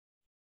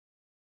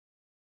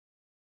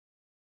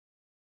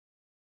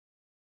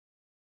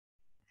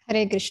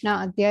ಹರೇ ಕೃಷ್ಣ.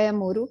 ಅಧ್ಯಾಯ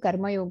 3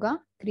 ಕರ್ಮಯೋಗ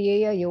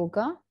ಕ್ರಿಯೆಯ ಯೋಗ.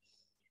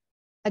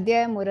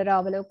 ಅಧ್ಯಾಯ 3ರ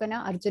ಅವಲೋಕನ.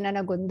 ಅರ್ಜುನನ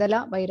ಗೊಂದಲ,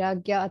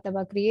 ವೈರಾಗ್ಯ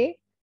ಅಥವಾ ಕ್ರಿಯೆ.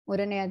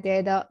 3ನೇ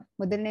ಅಧ್ಯಾಯದ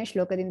 1ನೇ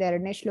ಶ್ಲೋಕದಿಂದ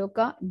 2ನೇ ಶ್ಲೋಕ.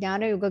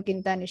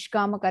 ಜ್ಞಾನಯೋಗಕ್ಕಿಂತ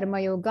ನಿಷ್ಕಾಮ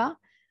ಕರ್ಮಯೋಗ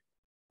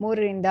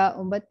 3ರಿಂದ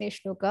 9ನೇ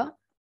ಶ್ಲೋಕ.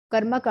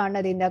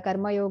 ಕರ್ಮಕಾಂಡದಿಂದ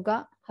ಕರ್ಮಯೋಗ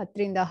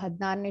 10ರಿಂದ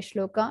 16ನೇ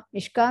ಶ್ಲೋಕ.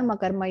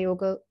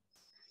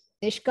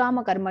 ನಿಷ್ಕಾಮ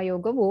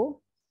ಕರ್ಮಯೋಗವು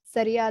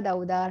ಸರಿಯಾದ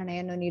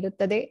ಉದಾಹರಣೆಯನ್ನು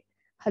ನೀಡುತ್ತದೆ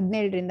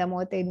 17ರಿಂದ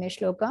 35ನೇ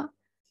ಶ್ಲೋಕ.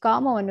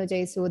 ಕಾಮವನ್ನು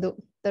ಜಯಿಸುವುದು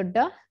ದೊಡ್ಡ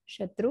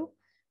ಶತ್ರು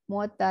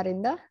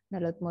 36ರಿಂದ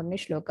 43ನೇ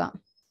ಶ್ಲೋಕ.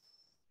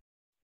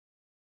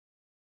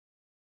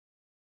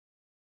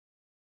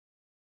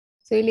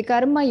 ಸೊ ಇಲ್ಲಿ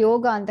ಕರ್ಮ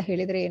ಯೋಗ ಅಂತ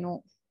ಹೇಳಿದ್ರೆ ಏನು?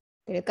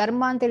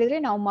 ಕರ್ಮ ಅಂತ ಹೇಳಿದ್ರೆ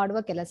ನಾವು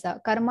ಮಾಡುವ ಕೆಲಸ.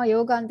 ಕರ್ಮ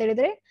ಯೋಗ ಅಂತ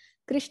ಹೇಳಿದ್ರೆ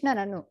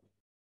ಕೃಷ್ಣನನ್ನು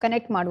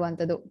ಕನೆಕ್ಟ್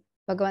ಮಾಡುವಂಥದ್ದು,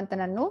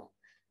 ಭಗವಂತನನ್ನು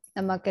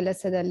ನಮ್ಮ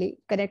ಕೆಲಸದಲ್ಲಿ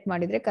ಕನೆಕ್ಟ್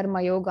ಮಾಡಿದ್ರೆ ಕರ್ಮ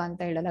ಯೋಗ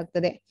ಅಂತ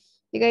ಹೇಳಲಾಗ್ತದೆ.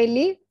 ಈಗ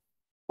ಇಲ್ಲಿ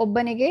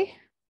ಒಬ್ಬನಿಗೆ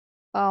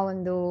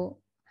ಒಂದು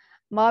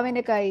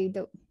ಮಾವಿನಕಾಯಿ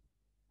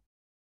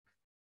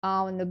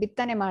ಒಂದು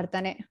ಬಿತ್ತನೆ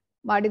ಮಾಡ್ತಾನೆ.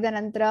 ಮಾಡಿದ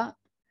ನಂತರ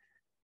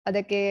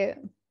ಅದಕ್ಕೆ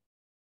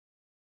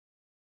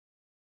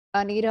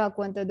ನೀರು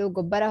ಹಾಕುವಂಥದ್ದು,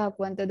 ಗೊಬ್ಬರ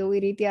ಹಾಕುವಂಥದ್ದು, ಈ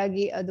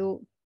ರೀತಿಯಾಗಿ ಅದು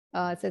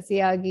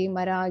ಸಸಿಯಾಗಿ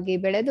ಮರ ಆಗಿ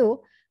ಬೆಳೆದು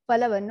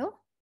ಫಲವನ್ನು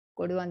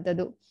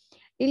ಕೊಡುವಂಥದ್ದು.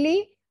 ಇಲ್ಲಿ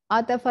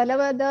ಆತ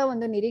ಫಲವಾದ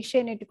ಒಂದು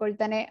ನಿರೀಕ್ಷೆಯನ್ನು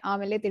ಇಟ್ಕೊಳ್ತಾನೆ.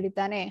 ಆಮೇಲೆ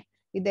ತಿಳಿತಾನೆ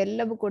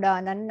ಇದೆಲ್ಲವೂ ಕೂಡ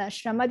ನನ್ನ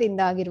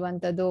ಶ್ರಮದಿಂದ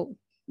ಆಗಿರುವಂಥದ್ದು,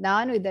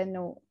 ನಾನು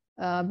ಇದನ್ನು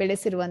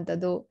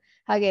ಬೆಳೆಸಿರುವಂಥದ್ದು,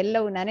 ಹಾಗೆ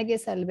ಎಲ್ಲವೂ ನನಗೆ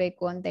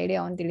ಸಲ್ಲಬೇಕು ಅಂತ ಹೇಳಿ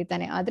ಅವನು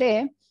ತಿಳಿತಾನೆ. ಆದ್ರೆ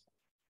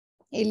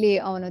ಇಲ್ಲಿ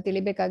ಅವನು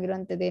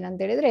ತಿಳಿಬೇಕಾಗಿರುವಂಥದ್ದು ಏನಂತ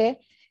ಹೇಳಿದ್ರೆ,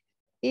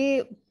 ಈ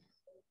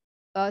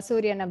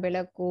ಸೂರ್ಯನ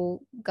ಬೆಳಕು,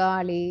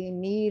 ಗಾಳಿ,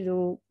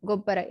 ನೀರು,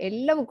 ಗೊಬ್ಬರ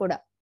ಎಲ್ಲವೂ ಕೂಡ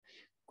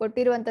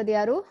ಕೊಟ್ಟಿರುವಂಥದ್ದು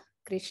ಯಾರು?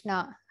 ಕೃಷ್ಣ.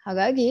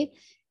 ಹಾಗಾಗಿ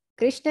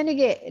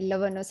ಕೃಷ್ಣನಿಗೆ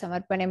ಎಲ್ಲವನ್ನು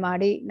ಸಮರ್ಪಣೆ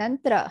ಮಾಡಿ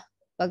ನಂತರ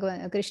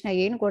ಕೃಷ್ಣ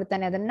ಏನು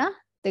ಕೊಡ್ತಾನೆ ಅದನ್ನ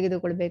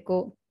ತೆಗೆದುಕೊಳ್ಬೇಕು.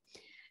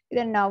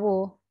 ಇದನ್ನು ನಾವು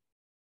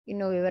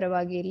ಇನ್ನು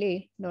ವಿವರವಾಗಿ ಇಲ್ಲಿ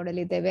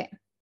ನೋಡಲಿದ್ದೇವೆ.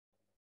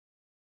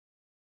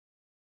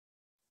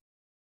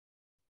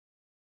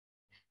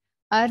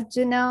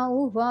 ಅರ್ಜುನ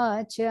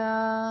ಉವಾಚ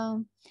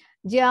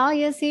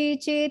ಜ್ಯಾಯಸಿ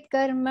ಚೇತ್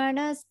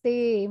ಕರ್ಮಣಸ್ತೆ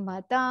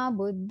ಮತಾ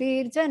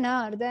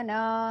ಬುದ್ಧಿರ್ಜನಾರ್ದನ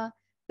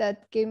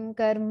ತತ್ಕಿಂ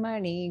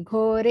ಕರ್ಮಣಿ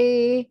ಘೋರೆ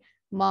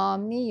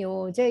ಮಾಂ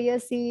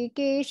ನಿಯೋಜಯಸಿ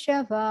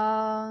ಕೇಶವ.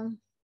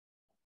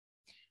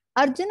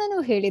 ಅರ್ಜುನನು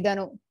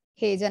ಹೇಳಿದನು,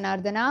 ಹೇ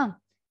ಜನಾರ್ದನ,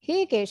 ಹೇ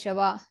ಕೇಶವ,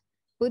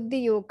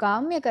 ಬುದ್ಧಿಯು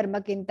ಕಾಮ್ಯ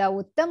ಕರ್ಮಕ್ಕಿಂತ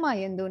ಉತ್ತಮ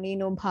ಎಂದು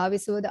ನೀನು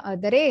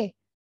ಭಾವಿಸುವುದಾದರೆ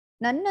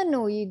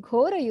ನನ್ನನ್ನು ಈ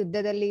ಘೋರ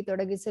ಯುದ್ಧದಲ್ಲಿ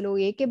ತೊಡಗಿಸಲು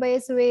ಏಕೆ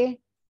ಬಯಸುವೆ?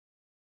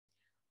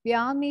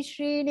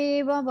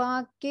 ವ್ಯಾಮಿಶ್ರೇಣೇವ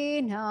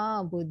ವಾಕ್ಯೇನ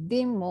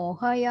ಬುದ್ಧಿಂ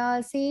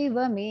ಮೋಹಯಾಸೀವ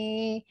ಮೇ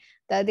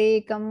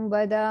ತದೇಕಂ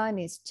ವದ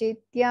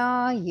ನಿಶ್ಚಿತ್ಯ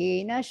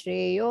ಯೇನ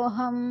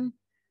ಶ್ರೇಯೋಹಂ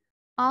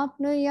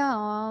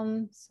ಆಪ್ನುಯಾಂ.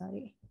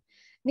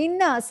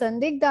 ನಿನ್ನ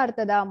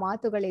ಸಂದಿಗ್ಧಾರ್ಥದ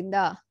ಮಾತುಗಳಿಂದ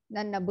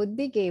ನನ್ನ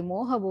ಬುದ್ಧಿಗೆ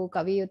ಮೋಹವು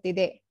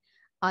ಕವಿಯುತ್ತಿದೆ.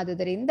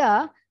 ಆದುದರಿಂದ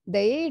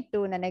ದಯೆಯಿಟ್ಟು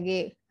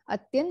ನನಗೆ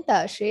ಅತ್ಯಂತ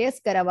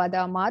ಶ್ರೇಯಸ್ಕರವಾದ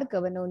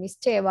ಮಾರ್ಗವನ್ನು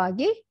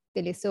ನಿಶ್ಚಯವಾಗಿ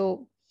ತಿಳಿಸು.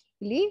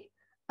 ಇಲ್ಲಿ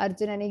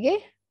ಅರ್ಜುನನಿಗೆ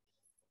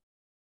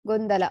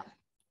ಗೊಂದಲ,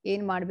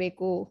 ಏನ್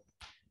ಮಾಡ್ಬೇಕು?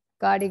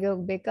 ಕಾಡಿಗೆ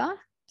ಹೋಗ್ಬೇಕಾ,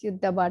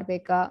 ಯುದ್ಧ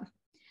ಮಾಡ್ಬೇಕಾ?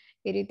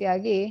 ಈ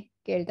ರೀತಿಯಾಗಿ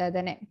ಕೇಳ್ತಾ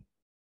ಇದ್ದಾನೆ.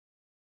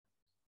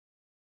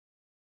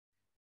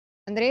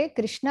 ಅಂದ್ರೆ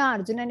ಕೃಷ್ಣ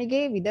ಅರ್ಜುನನಿಗೆ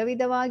ವಿಧ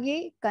ವಿಧವಾಗಿ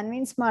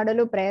ಕನ್ವಿನ್ಸ್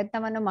ಮಾಡಲು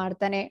ಪ್ರಯತ್ನವನ್ನು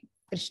ಮಾಡ್ತಾನೆ.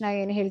 ಕೃಷ್ಣ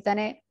ಏನು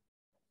ಹೇಳ್ತಾನೆ?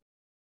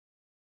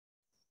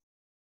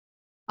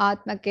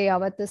 ಆತ್ಮಕ್ಕೆ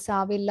ಯಾವತ್ತು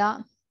ಸಾವಿಲ್ಲ,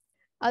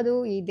 ಅದು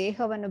ಈ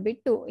ದೇಹವನ್ನು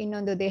ಬಿಟ್ಟು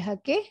ಇನ್ನೊಂದು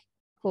ದೇಹಕ್ಕೆ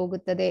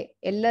ಹೋಗುತ್ತದೆ.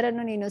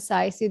 ಎಲ್ಲರನ್ನು ನೀನು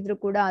ಸಾಯಿಸಿದ್ರು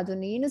ಕೂಡ ಅದು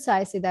ನೀನು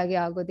ಸಾಯಿಸಿದಾಗೆ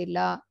ಆಗೋದಿಲ್ಲ,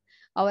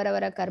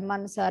 ಅವರವರ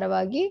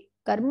ಕರ್ಮಾನುಸಾರವಾಗಿ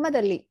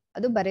ಕರ್ಮದಲ್ಲಿ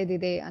ಅದು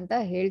ಬರೆದಿದೆ ಅಂತ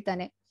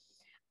ಹೇಳ್ತಾನೆ.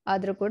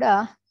 ಆದ್ರೂ ಕೂಡ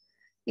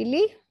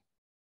ಇಲ್ಲಿ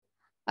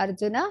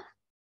ಅರ್ಜುನ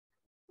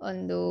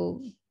ಒಂದು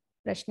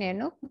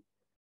ಪ್ರಶ್ನೆಯನ್ನು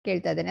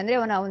ಕೇಳ್ತಾ ಇದ್ದಾನೆ. ಅಂದ್ರೆ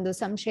ಅವನ ಒಂದು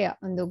ಸಂಶಯ,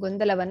 ಒಂದು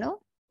ಗೊಂದಲವನ್ನು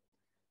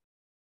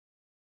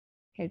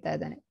ಹೇಳ್ತಾ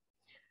ಇದ್ದಾನೆ.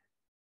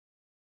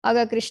 ಆಗ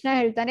ಕೃಷ್ಣ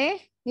ಹೇಳ್ತಾನೆ,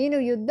 ನೀನು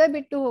ಯುದ್ಧ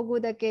ಬಿಟ್ಟು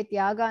ಹೋಗುವುದಕ್ಕೆ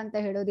ತ್ಯಾಗ ಅಂತ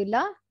ಹೇಳೋದಿಲ್ಲ,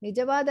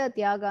 ನಿಜವಾದ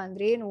ತ್ಯಾಗ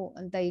ಅಂದ್ರೇನು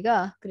ಅಂತ ಈಗ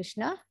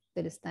ಕೃಷ್ಣ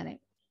ತಿಳಿಸ್ತಾನೆ.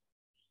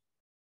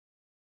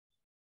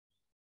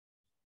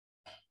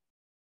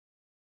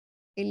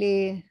 ಇಲ್ಲಿ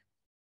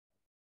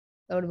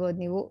ನೋಡ್ಬೋದು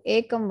ನೀವು,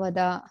 ಏಕಂ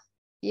ವದ,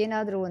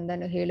 ಏನಾದ್ರೂ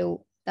ಒಂದನ್ನು ಹೇಳು.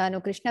 ತಾನು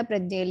ಕೃಷ್ಣ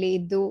ಪ್ರಜ್ಞೆಯಲ್ಲಿ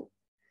ಇದ್ದು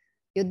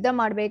ಯುದ್ಧ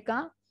ಮಾಡ್ಬೇಕಾ,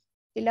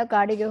 ಇಲ್ಲ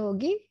ಕಾಡಿಗೆ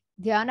ಹೋಗಿ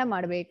ಧ್ಯಾನ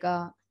ಮಾಡ್ಬೇಕಾ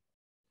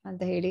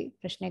ಅಂತ ಹೇಳಿ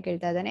ಪ್ರಶ್ನೆ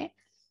ಕೇಳ್ತಾ ಇದ್ದಾನೆ.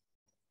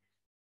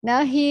 ನ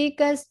ಹಿ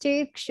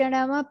ಕಶ್ಚಿತ್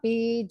ಕ್ಷಣಮಪಿ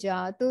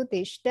ಜಾತು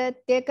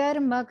ತಿಷ್ಠತ್ಯ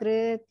ಕರ್ಮ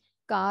ಕೃತ್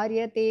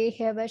ಕಾರ್ಯತೆ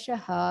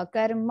ಹ್ಯವಶಃ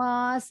ಕರ್ಮ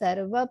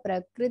ಸರ್ವ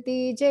ಪ್ರಕೃತಿ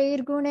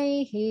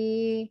ಜೈರ್ಗುಣೈಹಿ.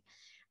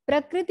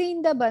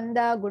 ಪ್ರಕೃತಿಯಿಂದ ಬಂದ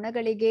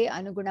ಗುಣಗಳಿಗೆ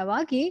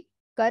ಅನುಗುಣವಾಗಿ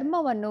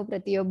ಕರ್ಮವನ್ನು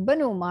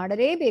ಪ್ರತಿಯೊಬ್ಬನೂ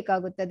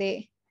ಮಾಡಲೇಬೇಕಾಗುತ್ತದೆ.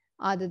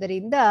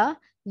 ಆದುದರಿಂದ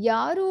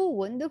ಯಾರೂ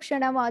ಒಂದು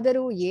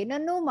ಕ್ಷಣವಾದರೂ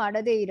ಏನನ್ನೂ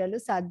ಮಾಡದೇ ಇರಲು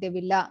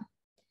ಸಾಧ್ಯವಿಲ್ಲ.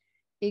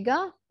 ಈಗ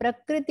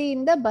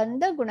ಪ್ರಕೃತಿಯಿಂದ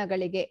ಬಂದ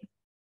ಗುಣಗಳಿಗೆ,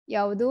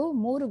 ಯಾವುದು?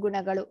 3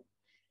 ಗುಣಗಳು,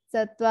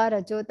 ಸತ್ವ,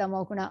 ರಜೋ,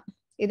 ತಮೋ ಗುಣ.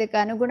 ಇದಕ್ಕೆ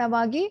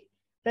ಅನುಗುಣವಾಗಿ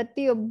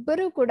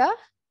ಪ್ರತಿಯೊಬ್ಬರೂ ಕೂಡ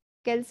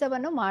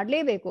ಕೆಲಸವನ್ನು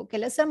ಮಾಡಲೇಬೇಕು.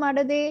 ಕೆಲಸ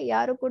ಮಾಡದೆ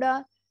ಯಾರು ಕೂಡ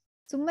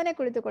ಸುಮ್ಮನೆ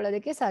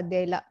ಕುಳಿತುಕೊಳ್ಳೋದಕ್ಕೆ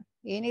ಸಾಧ್ಯ ಇಲ್ಲ.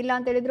 ಏನಿಲ್ಲ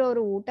ಅಂತ ಹೇಳಿದ್ರು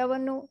ಅವರು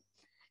ಊಟವನ್ನು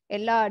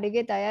ಎಲ್ಲ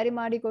ಅಡಿಗೆ ತಯಾರಿ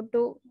ಮಾಡಿಕೊಟ್ಟು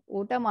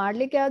ಊಟ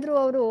ಮಾಡ್ಲಿಕ್ಕೆ ಆದ್ರೂ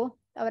ಅವರು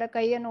ಅವರ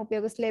ಕೈಯನ್ನು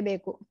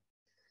ಉಪಯೋಗಿಸ್ಲೇಬೇಕು.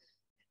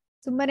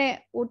 ಸುಮ್ಮನೆ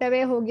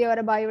ಊಟವೇ ಹೋಗಿ ಅವರ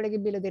ಬಾಯಿಯೊಳಗೆ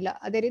ಬೀಳುವುದಿಲ್ಲ.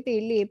 ಅದೇ ರೀತಿ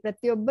ಇಲ್ಲಿ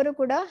ಪ್ರತಿಯೊಬ್ಬರು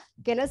ಕೂಡ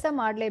ಕೆಲಸ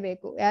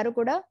ಮಾಡ್ಲೇಬೇಕು. ಯಾರು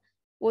ಕೂಡ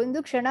ಒಂದು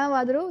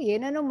ಕ್ಷಣವಾದ್ರೂ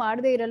ಏನನ್ನು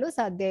ಮಾಡದೇ ಇರಲು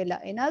ಸಾಧ್ಯ ಇಲ್ಲ.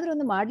 ಏನಾದ್ರೂ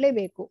ಒಂದು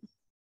ಮಾಡ್ಲೇಬೇಕು.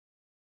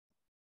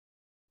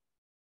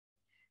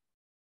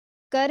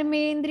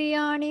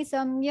 ಕರ್ಮೇಂದ್ರಿಯಾಣಿ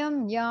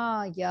ಸಂಯಮ್ಯ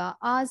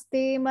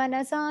ಆಸ್ತೆ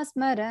ಮನಸಾ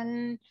ಸ್ಮರನ್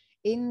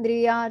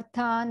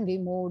ಇಂದ್ರಿಯಾರ್ಥಾನ್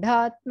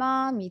ವಿಮೂಢಾತ್ಮ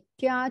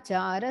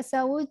ಮಿಥ್ಯಾಚಾರ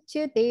ಸ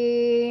ಉಚ್ಯತೆ.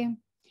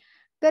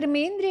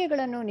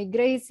 ಕರ್ಮೇಂದ್ರಿಯಗಳನ್ನು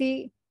ನಿಗ್ರಹಿಸಿ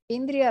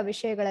ಇಂದ್ರಿಯ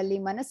ವಿಷಯಗಳಲ್ಲಿ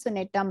ಮನಸ್ಸು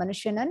ನೆಟ್ಟ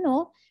ಮನುಷ್ಯನನ್ನು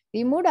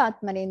ವಿಮೂಢ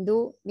ಆತ್ಮನೆಂದು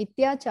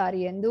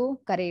ಮಿಥ್ಯಾಚಾರಿ ಎಂದು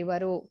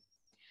ಕರೆಯುವರು.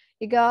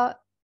 ಈಗ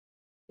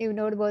ನೀವು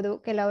ನೋಡ್ಬೋದು,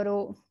 ಕೆಲವರು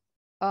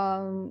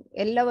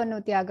ಎಲ್ಲವನ್ನು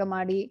ತ್ಯಾಗ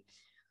ಮಾಡಿ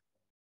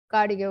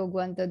ಕಾಡಿಗೆ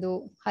ಹೋಗುವಂಥದ್ದು,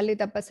 ಅಲ್ಲಿ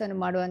ತಪಸ್ಸನ್ನು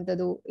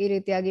ಮಾಡುವಂಥದ್ದು, ಈ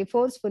ರೀತಿಯಾಗಿ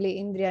ಫೋರ್ಸ್ಫುಲಿ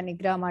ಇಂದ್ರಿಯ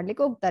ನಿಗ್ರಹ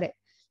ಮಾಡ್ಲಿಕ್ಕೆ ಹೋಗ್ತಾರೆ.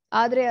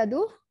 ಆದ್ರೆ ಅದು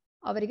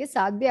ಅವರಿಗೆ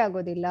ಸಾಧ್ಯ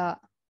ಆಗೋದಿಲ್ಲ.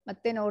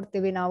 ಮತ್ತೆ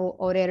ನೋಡ್ತೀವಿ ನಾವು,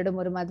 ಅವ್ರ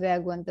 2-3 ಮದ್ವೆ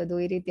ಆಗುವಂಥದ್ದು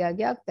ಈ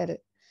ರೀತಿಯಾಗಿ ಆಗ್ತಾರೆ.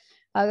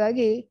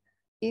 ಹಾಗಾಗಿ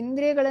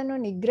ಇಂದ್ರಿಯಗಳನ್ನು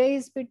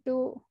ನಿಗ್ರಹಿಸ್ಬಿಟ್ಟು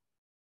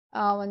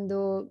ಆ ಒಂದು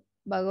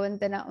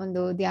ಭಗವಂತನ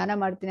ಒಂದು ಧ್ಯಾನ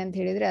ಮಾಡ್ತೀನಿ ಅಂತ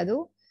ಹೇಳಿದ್ರೆ ಅದು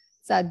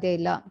ಸಾಧ್ಯ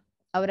ಇಲ್ಲ.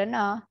 ಅವರನ್ನ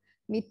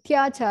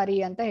ಮಿಥ್ಯಾಚಾರಿ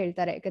ಅಂತ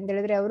ಹೇಳ್ತಾರೆ. ಯಾಕಂತ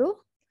ಹೇಳಿದ್ರೆ ಅವರು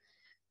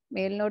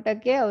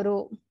ಮೇಲ್ನೋಟಕ್ಕೆ ಅವರು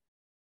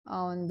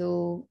ಒಂದು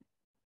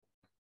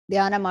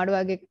ಧ್ಯಾನ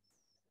ಮಾಡುವಾಗೆ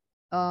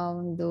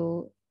ಒಂದು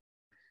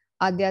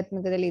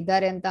ಆಧ್ಯಾತ್ಮಿಕದಲ್ಲಿ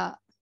ಇದ್ದಾರೆ ಅಂತ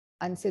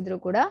ಅನ್ಸಿದ್ರು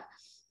ಕೂಡ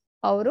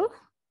ಅವರು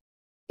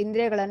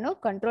ಇಂದ್ರಿಯಗಳನ್ನು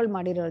ಕಂಟ್ರೋಲ್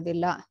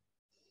ಮಾಡಿರೋದಿಲ್ಲ.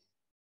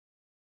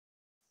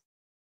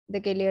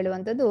 ಇದಕ್ಕೆ ಇಲ್ಲಿ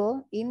ಹೇಳುವಂಥದ್ದು,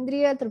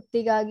 ಇಂದ್ರಿಯ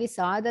ತೃಪ್ತಿಗಾಗಿ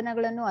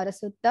ಸಾಧನಗಳನ್ನು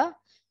ಅರಸುತ್ತಾ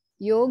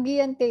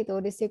ಯೋಗಿಯಂತೆ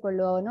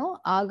ತೋರಿಸಿಕೊಳ್ಳುವವನು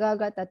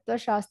ಆಗಾಗ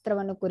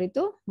ತತ್ವಶಾಸ್ತ್ರವನ್ನು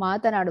ಕುರಿತು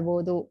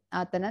ಮಾತನಾಡಬಹುದು.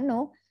 ಆತನನ್ನು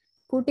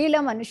ಕುಟಿಲ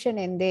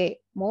ಮನುಷ್ಯನೆಂದೇ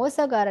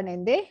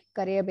ಮೋಸಗಾರನೆಂದೇ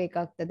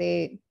ಕರೆಯಬೇಕಾಗ್ತದೆ.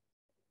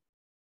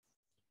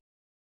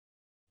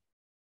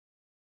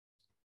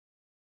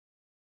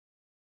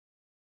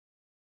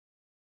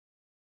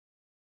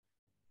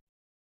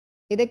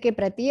 ಇದಕ್ಕೆ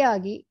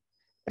ಪ್ರತಿಯಾಗಿ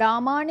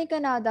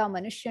ಪ್ರಾಮಾಣಿಕನಾದ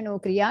ಮನುಷ್ಯನು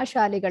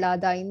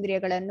ಕ್ರಿಯಾಶಾಲಿಗಳಾದ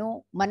ಇಂದ್ರಿಯಗಳನ್ನು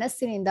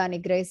ಮನಸ್ಸಿನಿಂದ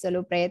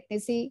ನಿಗ್ರಹಿಸಲು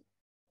ಪ್ರಯತ್ನಿಸಿ,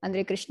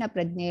 ಅಂದ್ರೆ ಕೃಷ್ಣ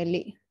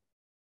ಪ್ರಜ್ಞೆಯಲ್ಲಿ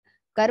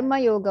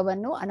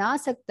ಕರ್ಮಯೋಗವನ್ನು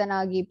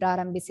ಅನಾಸಕ್ತನಾಗಿ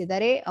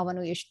ಪ್ರಾರಂಭಿಸಿದರೆ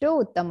ಅವನು ಎಷ್ಟೋ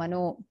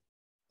ಉತ್ತಮನು.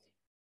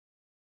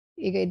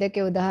 ಈಗ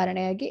ಇದಕ್ಕೆ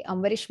ಉದಾಹರಣೆಯಾಗಿ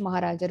ಅಂಬರೀಷ್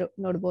ಮಹಾರಾಜರು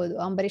ನೋಡ್ಬೋದು.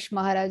 ಅಂಬರೀಷ್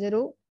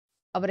ಮಹಾರಾಜರು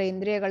ಅವರ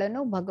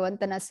ಇಂದ್ರಿಯಗಳನ್ನು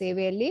ಭಗವಂತನ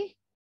ಸೇವೆಯಲ್ಲಿ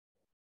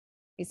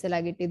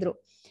ಮೀಸಲಾಗಿಟ್ಟಿದ್ರು.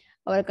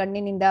 ಅವರ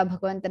ಕಣ್ಣಿನಿಂದ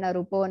ಭಗವಂತನ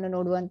ರೂಪವನ್ನು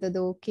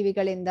ನೋಡುವಂಥದ್ದು,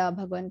 ಕಿವಿಗಳಿಂದ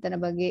ಭಗವಂತನ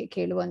ಬಗ್ಗೆ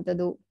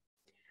ಕೇಳುವಂಥದ್ದು,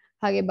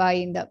 ಹಾಗೆ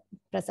ಬಾಯಿಯಿಂದ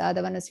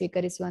ಪ್ರಸಾದವನ್ನು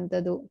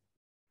ಸ್ವೀಕರಿಸುವಂಥದ್ದು,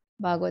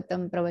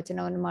 ಭಾಗವತಂ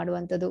ಪ್ರವಚನವನ್ನು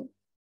ಮಾಡುವಂಥದ್ದು,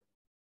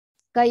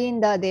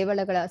 ಕೈಯಿಂದ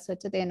ದೇವಳಗಳ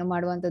ಸ್ವಚ್ಛತೆಯನ್ನು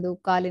ಮಾಡುವಂಥದ್ದು,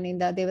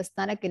 ಕಾಲಿನಿಂದ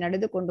ದೇವಸ್ಥಾನಕ್ಕೆ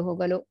ನಡೆದುಕೊಂಡು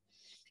ಹೋಗಲು,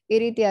 ಈ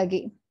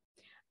ರೀತಿಯಾಗಿ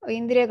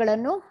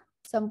ಇಂದ್ರಿಯಗಳನ್ನು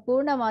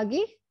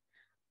ಸಂಪೂರ್ಣವಾಗಿ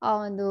ಆ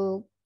ಒಂದು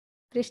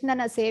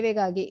ಕೃಷ್ಣನ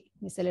ಸೇವೆಗಾಗಿ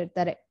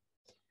ಮೀಸಲಿರ್ತಾರೆ.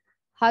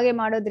 ಹಾಗೆ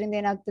ಮಾಡೋದ್ರಿಂದ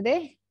ಏನಾಗ್ತದೆ,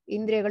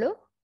 ಇಂದ್ರಿಯಗಳು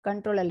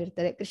ಕಂಟ್ರೋಲ್ ಅಲ್ಲಿ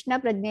ಇರ್ತದೆ. ಕೃಷ್ಣ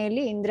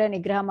ಪ್ರಜ್ಞೆಯಲ್ಲಿ ಇಂದ್ರಿಯ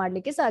ನಿಗ್ರಹ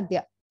ಮಾಡ್ಲಿಕ್ಕೆ ಸಾಧ್ಯ.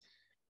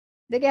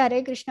 ಇದಕ್ಕೆ ಹರೇ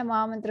ಕೃಷ್ಣ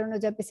ಮಹಾಮಂತ್ರವನ್ನು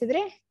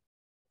ಜಪಿಸಿದ್ರೆ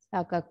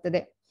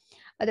ಸಾಕಾಗ್ತದೆ.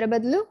 ಅದರ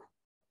ಬದಲು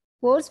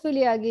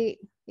ಫೋರ್ಸ್ಫುಲಿ ಆಗಿ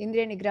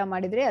ಇಂದ್ರಿಯ ನಿಗ್ರಹ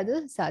ಮಾಡಿದ್ರೆ ಅದು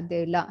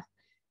ಸಾಧ್ಯ ಇಲ್ಲ.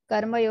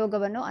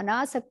 ಕರ್ಮಯೋಗವನ್ನು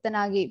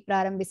ಅನಾಸಕ್ತನಾಗಿ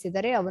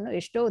ಪ್ರಾರಂಭಿಸಿದರೆ ಅವನು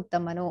ಎಷ್ಟೋ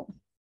ಉತ್ತಮನು.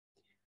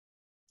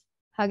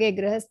 ಹಾಗೆ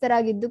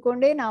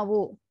ಗೃಹಸ್ಥರಾಗಿದ್ದುಕೊಂಡೇ ನಾವು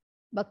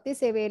ಭಕ್ತಿ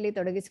ಸೇವೆಯಲ್ಲಿ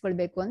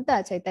ತೊಡಗಿಸಿಕೊಳ್ಬೇಕು ಅಂತ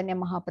ಚೈತನ್ಯ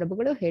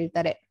ಮಹಾಪ್ರಭುಗಳು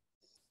ಹೇಳ್ತಾರೆ.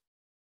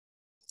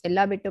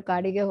 ಎಲ್ಲಾ ಬಿಟ್ಟು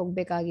ಕಾಡಿಗೆ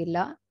ಹೋಗ್ಬೇಕಾಗಿಲ್ಲ.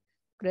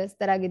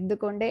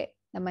 ಗೃಹಸ್ಥರಾಗಿದ್ದುಕೊಂಡೇ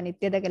ನಮ್ಮ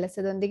ನಿತ್ಯದ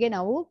ಕೆಲಸದೊಂದಿಗೆ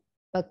ನಾವು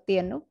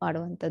ಭಕ್ತಿಯನ್ನು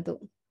ಮಾಡುವಂಥದ್ದು.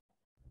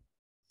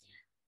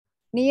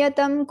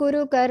 ನಿಯತಂ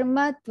ಕುರು ಕರ್ಮ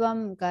ತ್ವಂ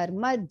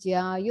ಕರ್ಮ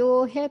ಜ್ಯಾಯೋ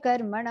ಹ್ಯ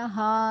ಕರ್ಮಣಃ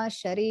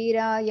ಶರೀರ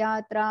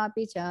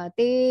ಯಾತ್ರಾಪಿ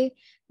ಚಾತೆ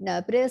ನ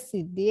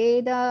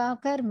ಪ್ರಸಿದ್ಧೇದ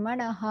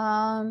ಕರ್ಮಣಃ.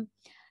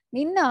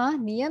 ನಿನ್ನ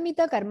ನಿಯಮಿತ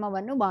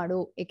ಕರ್ಮವನ್ನು ಮಾಡು,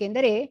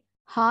 ಏಕೆಂದರೆ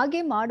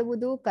ಹಾಗೆ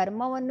ಮಾಡುವುದು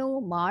ಕರ್ಮವನ್ನು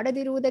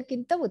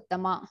ಮಾಡದಿರುವುದಕ್ಕಿಂತ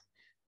ಉತ್ತಮ.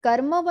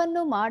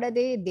 ಕರ್ಮವನ್ನು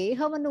ಮಾಡದೆ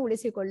ದೇಹವನ್ನು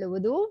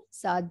ಉಳಿಸಿಕೊಳ್ಳುವುದು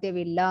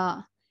ಸಾಧ್ಯವಿಲ್ಲ.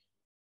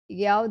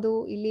 ಯಾವುದು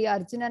ಇಲ್ಲಿ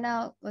ಅರ್ಜುನನ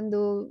ಒಂದು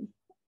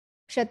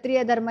ಕ್ಷತ್ರಿಯ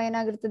ಧರ್ಮ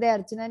ಏನಾಗಿರ್ತದೆ,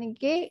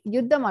 ಅರ್ಜುನನಿಗೆ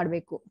ಯುದ್ಧ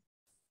ಮಾಡ್ಬೇಕು.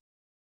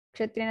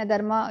 ಕ್ಷತ್ರಿಯನ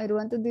ಧರ್ಮ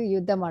ಇರುವಂತದ್ದು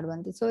ಯುದ್ಧ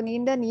ಮಾಡುವಂಥದ್ದು. ಸೊ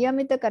ನಿಂದ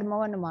ನಿಯಮಿತ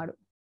ಕರ್ಮವನ್ನು ಮಾಡು.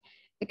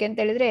 ಯಾಕೆಂತ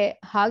ಹೇಳಿದ್ರೆ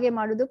ಹಾಗೆ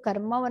ಮಾಡುವುದು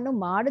ಕರ್ಮವನ್ನು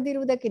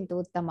ಮಾಡದಿರುವುದಕ್ಕಿಂತ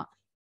ಉತ್ತಮ.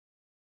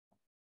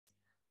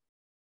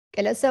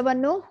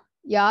 ಕೆಲಸವನ್ನು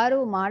ಯಾರು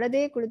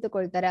ಮಾಡದೇ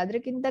ಕುಳಿತುಕೊಳ್ತಾರೆ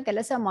ಅದಕ್ಕಿಂತ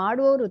ಕೆಲಸ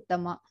ಮಾಡುವವರು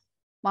ಉತ್ತಮ.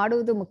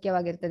 ಮಾಡುವುದು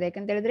ಮುಖ್ಯವಾಗಿರ್ತದೆ.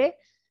 ಯಾಕಂತ ಹೇಳಿದ್ರೆ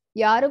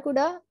ಯಾರು ಕೂಡ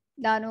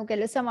ನಾನು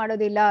ಕೆಲಸ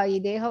ಮಾಡೋದಿಲ್ಲ, ಈ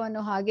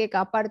ದೇಹವನ್ನು ಹಾಗೆ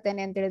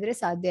ಕಾಪಾಡ್ತೇನೆ ಅಂತ ಹೇಳಿದ್ರೆ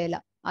ಸಾಧ್ಯ ಇಲ್ಲ.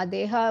 ಆ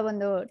ದೇಹ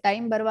ಒಂದು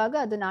ಟೈಮ್ ಬರುವಾಗ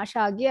ಅದು ನಾಶ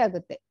ಆಗಿಯೇ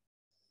ಆಗುತ್ತೆ.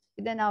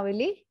 ಇದನ್ನ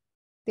ನಾವಿಲ್ಲಿ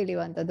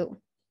ತಿಳಿಯುವಂಥದ್ದು.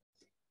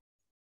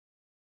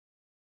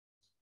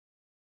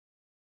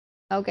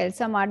 ನಾವು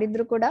ಕೆಲಸ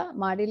ಮಾಡಿದ್ರು ಕೂಡ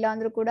ಮಾಡಿಲ್ಲ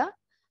ಅಂದ್ರೂ ಕೂಡ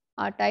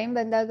ಆ ಟೈಮ್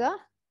ಬಂದಾಗ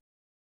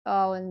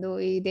ಒಂದು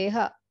ಈ ದೇಹ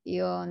ಈ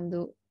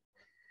ಒಂದು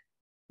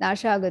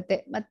ನಾಶ ಆಗುತ್ತೆ,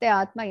 ಮತ್ತೆ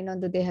ಆತ್ಮ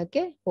ಇನ್ನೊಂದು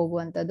ದೇಹಕ್ಕೆ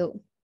ಹೋಗುವಂಥದ್ದು.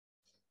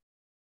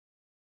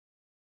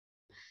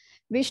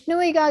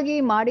 ವಿಷ್ಣುವಿಗಾಗಿ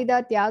ಮಾಡಿದ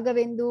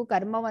ತ್ಯಾಗವೆಂದು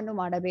ಕರ್ಮವನ್ನು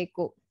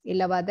ಮಾಡಬೇಕು,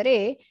 ಇಲ್ಲವಾದರೆ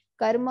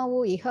ಕರ್ಮವು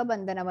ಇಹ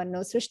ಬಂಧನವನ್ನು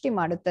ಸೃಷ್ಟಿ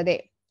ಮಾಡುತ್ತದೆ.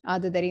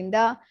 ಆದುದರಿಂದ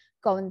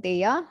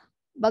ಕೌಂತೆಯ,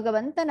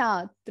 ಭಗವಂತನ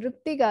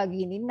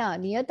ತೃಪ್ತಿಗಾಗಿ ನಿನ್ನ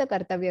ನಿಯತ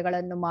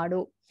ಕರ್ತವ್ಯಗಳನ್ನು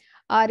ಮಾಡು.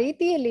 ಆ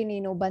ರೀತಿಯಲ್ಲಿ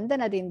ನೀನು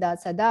ಬಂಧನದಿಂದ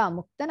ಸದಾ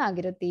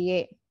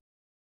ಮುಕ್ತನಾಗಿರುತ್ತೀಯೇ.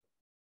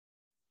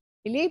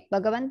 ಇಲ್ಲಿ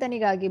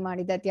ಭಗವಂತನಿಗಾಗಿ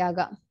ಮಾಡಿದ ತ್ಯಾಗ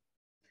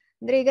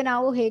ಅಂದ್ರೆ, ಈಗ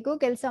ನಾವು ಹೇಗೂ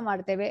ಕೆಲಸ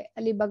ಮಾಡ್ತೇವೆ,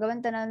 ಅಲ್ಲಿ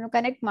ಭಗವಂತನನ್ನು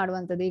ಕನೆಕ್ಟ್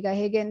ಮಾಡುವಂಥದ್ದು. ಈಗ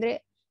ಹೇಗೆ ಅಂದ್ರೆ,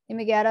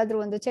 ನಿಮಗೆ ಯಾರಾದ್ರೂ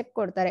ಒಂದು ಚೆಕ್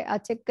ಕೊಡ್ತಾರೆ, ಆ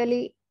ಚೆಕ್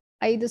ಅಲ್ಲಿ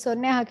 5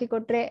 0 ಹಾಕಿ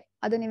ಕೊಟ್ರೆ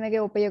ಅದು ನಿಮಗೆ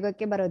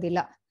ಉಪಯೋಗಕ್ಕೆ ಬರೋದಿಲ್ಲ.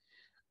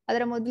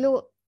 ಅದರ ಮೊದಲು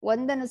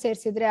 1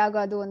 ಸೇರಿಸಿದ್ರೆ ಆಗ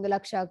ಅದು 1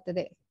 ಲಕ್ಷ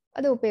ಆಗ್ತದೆ,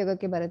 ಅದು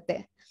ಉಪಯೋಗಕ್ಕೆ ಬರುತ್ತೆ.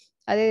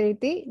 ಅದೇ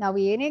ರೀತಿ ನಾವು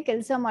ಏನೇ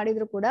ಕೆಲಸ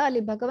ಮಾಡಿದ್ರು ಕೂಡ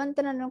ಅಲ್ಲಿ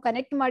ಭಗವಂತನನ್ನು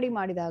ಕನೆಕ್ಟ್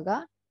ಮಾಡಿದಾಗ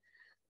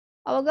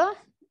ಅವಾಗ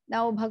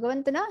ನಾವು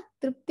ಭಗವಂತನ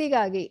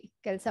ತೃಪ್ತಿಗಾಗಿ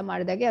ಕೆಲಸ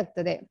ಮಾಡಿದಾಗೆ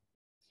ಆಗ್ತದೆ.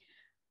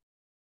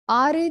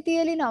 ಆ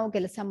ರೀತಿಯಲ್ಲಿ ನಾವು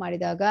ಕೆಲಸ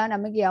ಮಾಡಿದಾಗ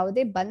ನಮಗೆ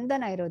ಯಾವುದೇ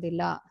ಬಂಧನ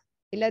ಇರೋದಿಲ್ಲ.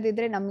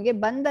 ಇಲ್ಲದಿದ್ರೆ ನಮಗೆ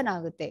ಬಂಧನ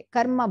ಆಗುತ್ತೆ,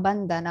 ಕರ್ಮ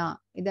ಬಂಧನ.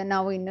 ಇದನ್ನ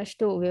ನಾವು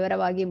ಇನ್ನಷ್ಟು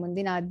ವಿವರವಾಗಿ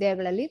ಮುಂದಿನ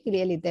ಅಧ್ಯಾಯಗಳಲ್ಲಿ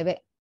ತಿಳಿಯಲಿದ್ದೇವೆ.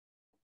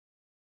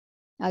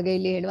 ಹಾಗೆ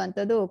ಇಲ್ಲಿ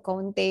ಹೇಳುವಂಥದ್ದು,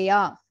 ಕೌಂತೆಯ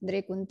ಅಂದ್ರೆ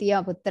ಕುಂತಿಯ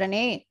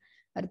ಪುತ್ರನೇ,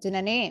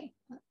 ಅರ್ಜುನನೇ,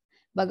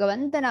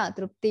 ಭಗವಂತನ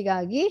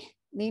ತೃಪ್ತಿಗಾಗಿ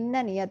ನಿನ್ನ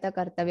ನಿಯತ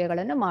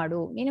ಕರ್ತವ್ಯಗಳನ್ನು ಮಾಡು.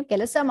 ನೀನು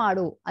ಕೆಲಸ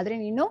ಮಾಡು, ಆದ್ರೆ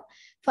ನೀನು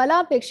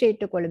ಫಲಾಪೇಕ್ಷೆ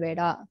ಇಟ್ಟುಕೊಳ್ಬೇಡ.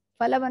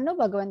 ಫಲವನ್ನು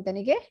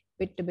ಭಗವಂತನಿಗೆ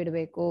ಬಿಟ್ಟು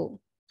ಬಿಡಬೇಕು.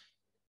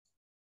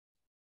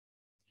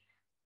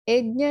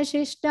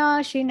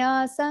 ಯಜ್ಞಶಿಷ್ಟಾಶಿನ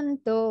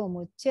ಸಂತೋ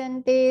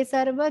ಮುಚ್ಯಂತೆ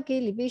ಸರ್ವ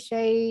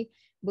ಕಿಲ್ಬಿಷೈ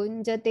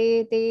ಭುಂಜತೆ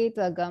ತೇ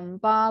ತ್ವಗಂ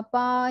ಪಾಪ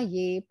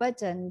ಯೇ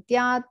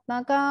ಪಚಂತ್ಯಾತ್ಮ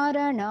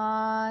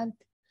ಕಾರಣಾತ್.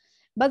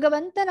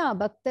 ಭಗವಂತನ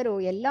ಭಕ್ತರು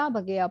ಎಲ್ಲಾ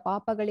ಬಗೆಯ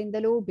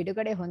ಪಾಪಗಳಿಂದಲೂ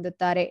ಬಿಡುಗಡೆ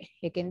ಹೊಂದುತ್ತಾರೆ,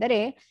 ಏಕೆಂದರೆ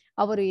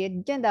ಅವರು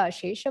ಯಜ್ಞದ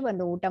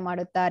ಶೇಷವನ್ನು ಊಟ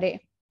ಮಾಡುತ್ತಾರೆ.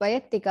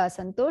 ವೈಯಕ್ತಿಕ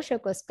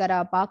ಸಂತೋಷಕ್ಕೋಸ್ಕರ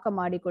ಪಾಕ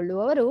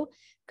ಮಾಡಿಕೊಳ್ಳುವವರು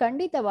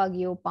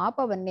ಖಂಡಿತವಾಗಿಯೂ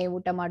ಪಾಪವನ್ನೇ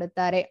ಊಟ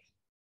ಮಾಡುತ್ತಾರೆ.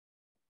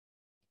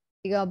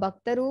 ಈಗ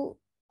ಭಕ್ತರು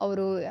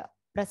ಅವರು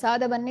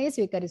ಪ್ರಸಾದವನ್ನೇ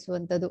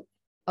ಸ್ವೀಕರಿಸುವಂಥದ್ದು.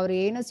 ಅವರು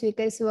ಏನು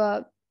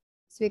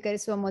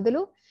ಸ್ವೀಕರಿಸುವ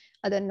ಮೊದಲು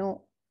ಅದನ್ನು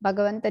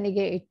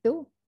ಭಗವಂತನಿಗೆ ಇಟ್ಟು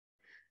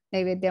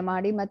ನೈವೇದ್ಯ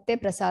ಮಾಡಿ ಮತ್ತೆ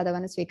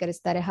ಪ್ರಸಾದವನ್ನು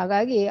ಸ್ವೀಕರಿಸ್ತಾರೆ.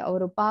 ಹಾಗಾಗಿ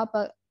ಅವರು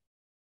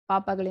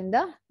ಪಾಪಗಳಿಂದ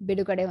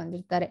ಬಿಡುಗಡೆ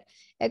ಹೊಂದಿರ್ತಾರೆ.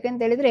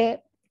 ಯಾಕಂತ ಹೇಳಿದ್ರೆ,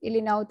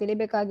 ಇಲ್ಲಿ ನಾವು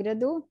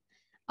ತಿಳಿಬೇಕಾಗಿರೋದು,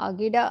 ಆ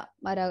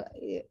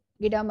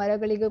ಗಿಡ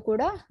ಮರಗಳಿಗೂ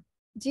ಕೂಡ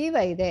ಜೀವ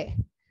ಇದೆ.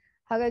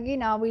 ಹಾಗಾಗಿ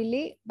ನಾವು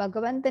ಇಲ್ಲಿ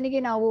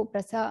ಭಗವಂತನಿಗೆ ನಾವು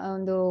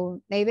ಒಂದು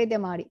ನೈವೇದ್ಯ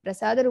ಮಾಡಿ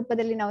ಪ್ರಸಾದ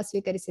ರೂಪದಲ್ಲಿ ನಾವು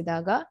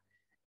ಸ್ವೀಕರಿಸಿದಾಗ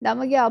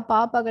ನಮಗೆ ಆ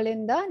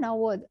ಪಾಪಗಳಿಂದ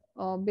ನಾವು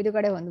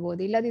ಬಿಡುಗಡೆ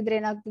ಹೊಂದಬಹುದು. ಇಲ್ಲದಿದ್ರೆ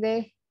ಏನಾಗ್ತದೆ,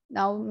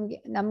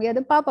 ನಮ್ಗೆ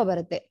ಅದು ಪಾಪ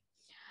ಬರುತ್ತೆ.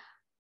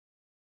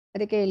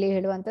 ಅದಕ್ಕೆ ಇಲ್ಲಿ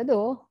ಹೇಳುವಂಥದ್ದು,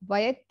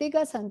 ವೈಯಕ್ತಿಕ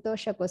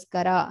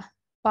ಸಂತೋಷಕ್ಕೋಸ್ಕರ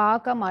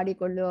ಪಾಕ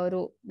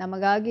ಮಾಡಿಕೊಳ್ಳುವವರು,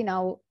 ನಮಗಾಗಿ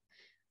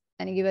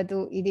ನನಗಿವತ್ತು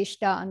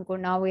ಇದಿಷ್ಟ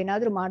ಅನ್ಕೊಂಡು ನಾವು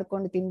ಏನಾದ್ರೂ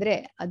ಮಾಡ್ಕೊಂಡು ತಿಂದ್ರೆ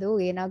ಅದು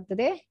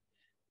ಏನಾಗ್ತದೆ,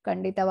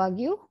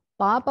 ಖಂಡಿತವಾಗಿಯೂ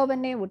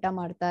ಪಾಪವನ್ನೇ ಊಟ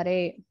ಮಾಡ್ತಾರೆ.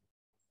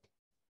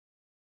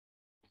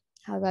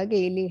 ಹಾಗಾಗಿ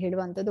ಇಲ್ಲಿ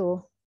ಹೇಳುವಂಥದ್ದು,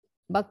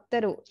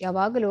 ಭಕ್ತರು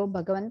ಯಾವಾಗಲೂ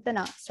ಭಗವಂತನ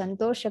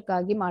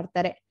ಸಂತೋಷಕ್ಕಾಗಿ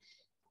ಮಾಡ್ತಾರೆ.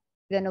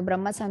 ಇದನ್ನು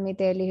ಬ್ರಹ್ಮ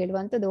ಸಂಹಿತೆಯಲ್ಲಿ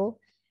ಹೇಳುವಂಥದ್ದು,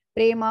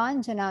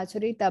 ಪ್ರೇಮಾಂಜನ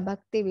ಚುರಿತ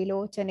ಭಕ್ತಿ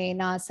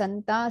ವಿಲೋಚನೇನ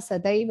ಸಂತ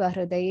ಸದೈವ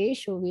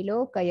ಹೃದಯೇಶು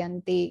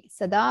ವಿಲೋಕಯಂತಿ.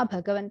 ಸದಾ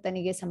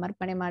ಭಗವಂತನಿಗೆ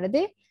ಸಮರ್ಪಣೆ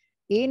ಮಾಡದೆ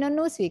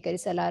ಏನನ್ನೂ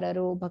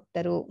ಸ್ವೀಕರಿಸಲಾರರು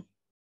ಭಕ್ತರು.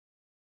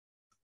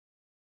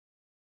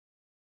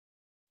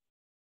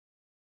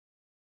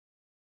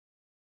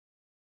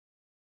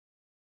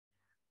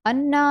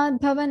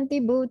 ಅನ್ನದ್ಭವಂತಿ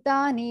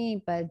ಭೂತಾನಿ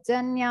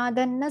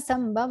ಪರ್ಜನ್ಯಾದನ್ನ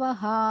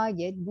ಸಂಭವಃ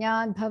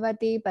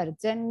ಯಜ್ಞಾದ್ಭವತಿ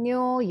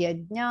ಪರ್ಜನ್ಯೋ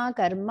ಯಜ್ಞ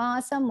ಕರ್ಮ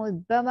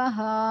ಸಮುದ್ಭವಃ.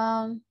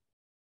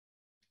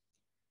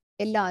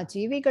 ಎಲ್ಲ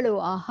ಜೀವಿಗಳು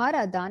ಆಹಾರ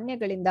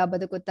ಧಾನ್ಯಗಳಿಂದ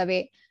ಬದುಕುತ್ತವೆ.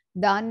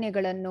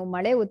 ಧಾನ್ಯಗಳನ್ನು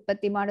ಮಳೆ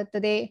ಉತ್ಪತ್ತಿ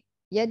ಮಾಡುತ್ತದೆ.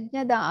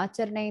 ಯಜ್ಞದ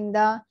ಆಚರಣೆಯಿಂದ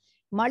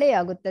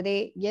ಮಳೆಯಾಗುತ್ತದೆ.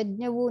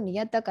 ಯಜ್ಞವು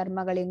ನಿಯತ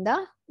ಕರ್ಮಗಳಿಂದ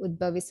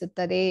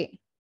ಉದ್ಭವಿಸುತ್ತದೆ.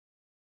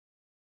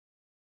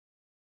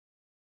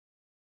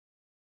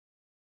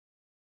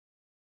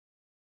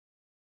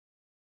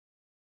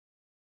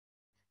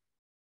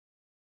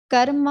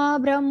 ಕರ್ಮ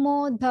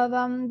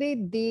ಬ್ರಹ್ಮೋದ್ಭವಂ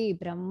ವಿದ್ಧಿ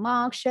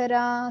ಬ್ರಹ್ಮಾಕ್ಷರ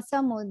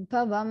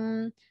ಸಮುದ್ಭವಂ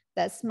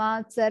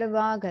ತಸ್ಮಾತ್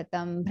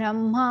ಸರ್ವಾಗತಂ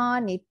ಬ್ರಹ್ಮ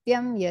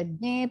ನಿತ್ಯಂ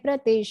ಯಜ್ಞೆ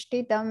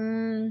ಪ್ರತಿಷ್ಠಿತಂ.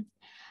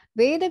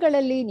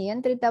 ವೇದಗಳಲ್ಲಿ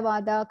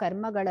ನಿಯಂತ್ರಿತವಾದ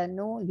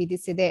ಕರ್ಮಗಳನ್ನು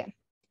ವಿಧಿಸಿದೆ.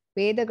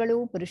 ವೇದಗಳು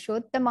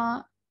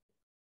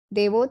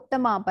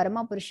ದೇವೋತ್ತಮ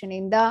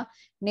ಪರಮಪುರುಷನಿಂದ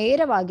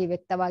ನೇರವಾಗಿ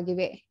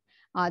ವ್ಯಕ್ತವಾಗಿವೆ.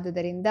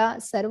 ಆದುದರಿಂದ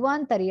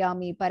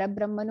ಸರ್ವಾಂತರ್ಯಾಮಿ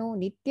ಪರಬ್ರಹ್ಮನು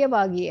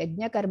ನಿತ್ಯವಾಗಿ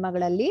ಯಜ್ಞ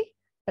ಕರ್ಮಗಳಲ್ಲಿ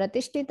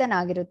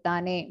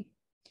ಪ್ರತಿಷ್ಠಿತನಾಗಿರುತ್ತಾನೆ.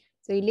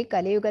 ಸೊ ಇಲ್ಲಿ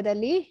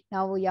ಕಲಿಯುಗದಲ್ಲಿ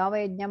ನಾವು ಯಾವ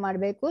ಯಜ್ಞ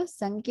ಮಾಡಬೇಕು?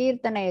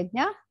 ಸಂಕೀರ್ತನ ಯಜ್ಞ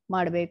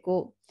ಮಾಡಬೇಕು.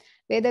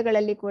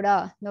 ವೇದಗಳಲ್ಲಿ ಕೂಡ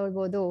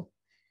ನೋಡ್ಬೋದು,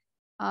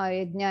 ಆ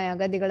ಯಜ್ಞ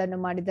ಯಾಗಾದಿಗಳನ್ನು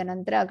ಮಾಡಿದ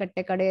ನಂತರ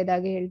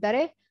ಕಡೆಯದಾಗಿ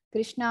ಹೇಳ್ತಾರೆ,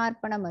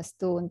 ಕೃಷ್ಣಾರ್ಪಣ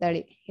ಮಸ್ತು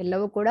ಅಂತೇಳಿ.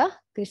 ಎಲ್ಲವೂ ಕೂಡ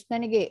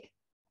ಕೃಷ್ಣನಿಗೆ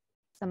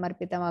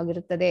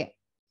ಸಮರ್ಪಿತವಾಗಿರುತ್ತದೆ.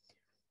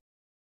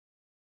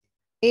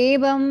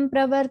 ಏವಂ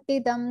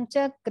ಪ್ರವರ್ತಿತಂ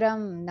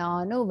ಚಕ್ರಂ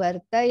ನಾನು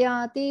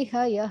ವರ್ತಯಾತಿ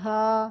ಹಯಃ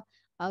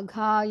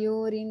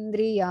ಅಘಾಯುರಿಂದ್ರಿಯಾರಾಮೋ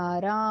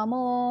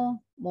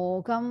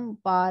ಮೋಘಂ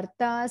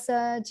ಪಾರ್ಥ ಸ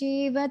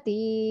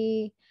ಜೀವತಿ.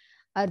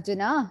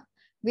 ಅರ್ಜುನ,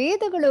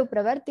 ವೇದಗಳು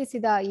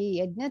ಪ್ರವರ್ತಿಸಿದ ಈ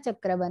ಯಜ್ಞ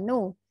ಚಕ್ರವನ್ನು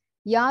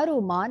ಯಾರು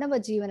ಮಾನವ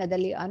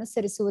ಜೀವನದಲ್ಲಿ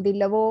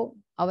ಅನುಸರಿಸುವುದಿಲ್ಲವೋ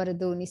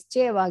ಅವರದು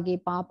ನಿಶ್ಚಯವಾಗಿ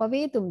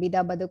ಪಾಪವೇ ತುಂಬಿದ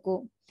ಬದುಕು.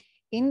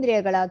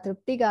 ಇಂದ್ರಿಯಗಳ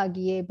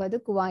ತೃಪ್ತಿಗಾಗಿಯೇ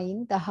ಬದುಕುವ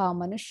ಇಂತಹ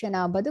ಮನುಷ್ಯನ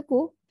ಬದುಕು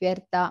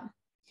ವ್ಯರ್ಥ.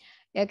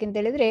 ಯಾಕೆಂತ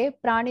ಹೇಳಿದ್ರೆ,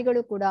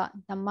 ಪ್ರಾಣಿಗಳು ಕೂಡ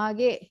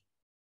ನಮ್ಮಾಗೆ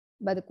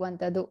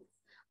ಬದುಕುವಂಥದ್ದು.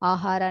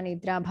 ಆಹಾರ,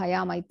 ನಿದ್ರಾ, ಭಯ,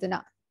 ಮೈಥುನ,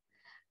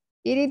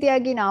 ಈ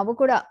ರೀತಿಯಾಗಿ ನಾವು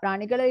ಕೂಡ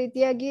ಪ್ರಾಣಿಗಳ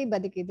ರೀತಿಯಾಗಿ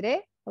ಬದುಕಿದ್ರೆ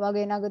ಅವಾಗ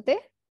ಏನಾಗುತ್ತೆ,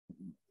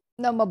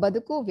 ನಮ್ಮ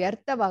ಬದುಕು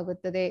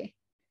ವ್ಯರ್ಥವಾಗುತ್ತದೆ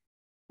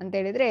ಅಂತ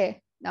ಹೇಳಿದ್ರೆ,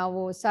 ನಾವು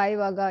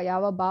ಸಾಯುವಾಗ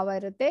ಯಾವ ಭಾವ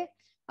ಇರುತ್ತೆ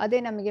ಅದೇ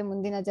ನಮಗೆ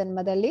ಮುಂದಿನ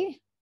ಜನ್ಮದಲ್ಲಿ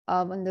ಆ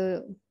ಒಂದು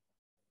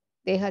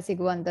ದೇಹ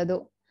ಸಿಗುವಂಥದ್ದು.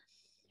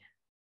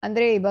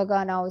 ಅಂದ್ರೆ ಇವಾಗ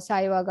ನಾವು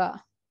ಸಾಯುವಾಗ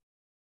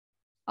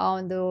ಆ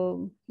ಒಂದು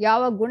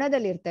ಯಾವ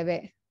ಗುಣದಲ್ಲಿ ಇರ್ತೇವೆ,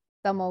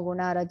 ತಮೋ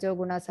ಗುಣ,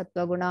 ರಜೋಗುಣ,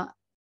 ಸತ್ವಗುಣ,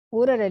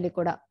 ಊರರಲ್ಲಿ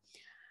ಕೂಡ.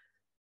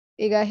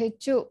 ಈಗ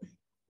ಹೆಚ್ಚು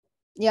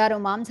ಯಾರು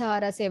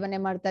ಮಾಂಸಾಹಾರ ಸೇವನೆ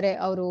ಮಾಡ್ತಾರೆ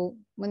ಅವರು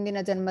ಮುಂದಿನ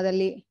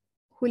ಜನ್ಮದಲ್ಲಿ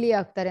ಹುಲಿ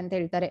ಆಗ್ತಾರೆ ಅಂತ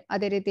ಹೇಳ್ತಾರೆ.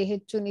 ಅದೇ ರೀತಿ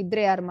ಹೆಚ್ಚು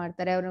ನಿದ್ರೆ ಯಾರು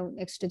ಮಾಡ್ತಾರೆ ಅವರು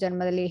ನೆಕ್ಸ್ಟ್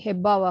ಜನ್ಮದಲ್ಲಿ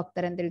ಹೆಬ್ಬಾವು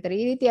ಆಗ್ತಾರೆ ಅಂತ ಹೇಳ್ತಾರೆ.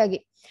 ಈ ರೀತಿಯಾಗಿ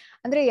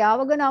ಅಂದ್ರೆ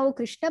ಯಾವಾಗ ನಾವು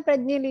ಕೃಷ್ಣ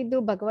ಪ್ರಜ್ಞೆಯಲ್ಲಿ ಇದ್ದು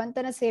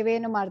ಭಗವಂತನ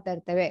ಸೇವೆಯನ್ನು ಮಾಡ್ತಾ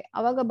ಇರ್ತೇವೆ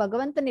ಅವಾಗ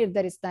ಭಗವಂತ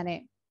ನಿರ್ಧರಿಸ್ತಾನೆ,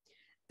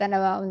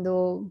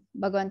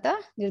 ಭಗವಂತ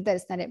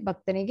ನಿರ್ಧರಿಸ್ತಾನೆ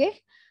ಭಕ್ತನಿಗೆ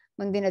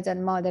ಮುಂದಿನ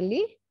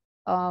ಜನ್ಮದಲ್ಲಿ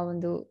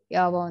ಒಂದು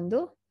ಯಾವ ಒಂದು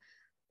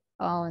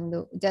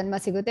ಜನ್ಮ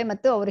ಸಿಗುತ್ತೆ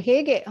ಮತ್ತು ಅವರು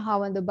ಹೇಗೆ ಆ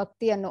ಒಂದು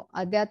ಭಕ್ತಿಯನ್ನು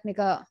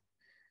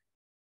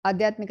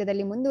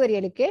ಆಧ್ಯಾತ್ಮಿಕದಲ್ಲಿ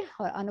ಮುಂದುವರಿಯಲಿಕ್ಕೆ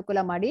ಅನುಕೂಲ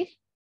ಮಾಡಿ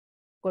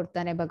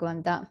ಕೊಡ್ತಾನೆ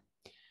ಭಗವಂತ.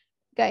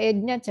 ಈಗ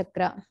ಯಜ್ಞ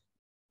ಚಕ್ರ,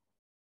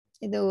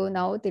 ಇದು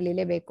ನಾವು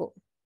ತಿಳಿಲೇಬೇಕು.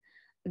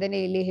 ಅದನ್ನೇ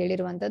ಇಲ್ಲಿ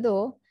ಹೇಳಿರುವಂಥದ್ದು,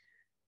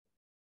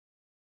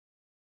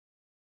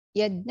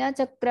 ಯಜ್ಞ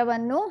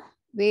ಚಕ್ರವನ್ನು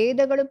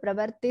ವೇದಗಳು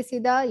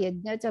ಪ್ರವರ್ತಿಸಿದ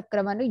ಯಜ್ಞ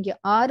ಚಕ್ರವನ್ನು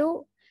ಯಾರು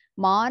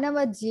ಮಾನವ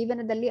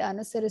ಜೀವನದಲ್ಲಿ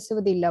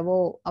ಅನುಸರಿಸುವುದಿಲ್ಲವೋ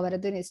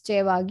ಅವರದು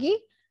ನಿಶ್ಚಯವಾಗಿ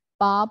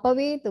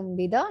ಪಾಪವೇ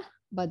ತುಂಬಿದ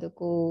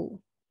ಬದುಕು.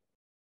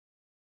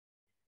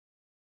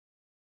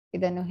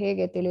 ಇದನ್ನು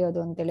ಹೇಗೆ ತಿಳಿಯೋದು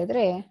ಅಂತ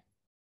ಹೇಳಿದ್ರೆ,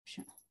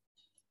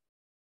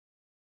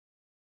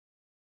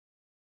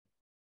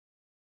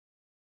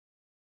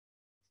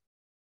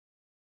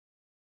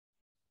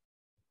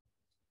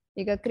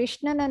 ಈಗ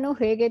ಕೃಷ್ಣನನ್ನು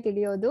ಹೇಗೆ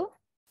ತಿಳಿಯೋದು?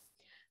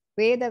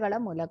 ವೇದಗಳ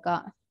ಮೂಲಕ.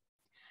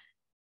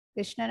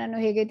 ಕೃಷ್ಣನನ್ನು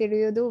ಹೇಗೆ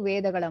ತಿಳಿಯೋದು?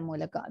 ವೇದಗಳ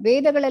ಮೂಲಕ.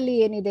 ವೇದಗಳಲ್ಲಿ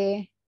ಏನಿದೆ?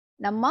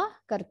 ನಮ್ಮ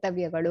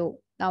ಕರ್ತವ್ಯಗಳು,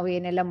 ನಾವು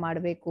ಏನೆಲ್ಲ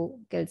ಮಾಡಬೇಕು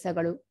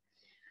ಕೆಲಸಗಳು.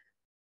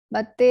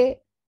 ಮತ್ತೆ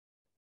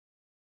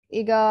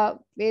ಈಗ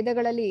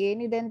ವೇದಗಳಲ್ಲಿ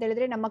ಏನಿದೆ ಅಂತ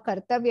ಹೇಳಿದ್ರೆ ನಮ್ಮ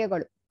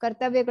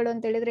ಕರ್ತವ್ಯಗಳು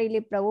ಅಂತ ಹೇಳಿದ್ರೆ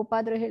ಇಲ್ಲಿ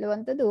ಪ್ರಭುಪಾದರು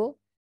ಹೇಳುವಂಥದ್ದು,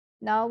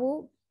 ನಾವು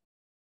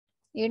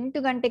 8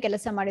 ಗಂಟೆ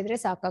ಕೆಲಸ ಮಾಡಿದ್ರೆ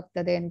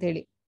ಸಾಕಾಗ್ತದೆ ಅಂತ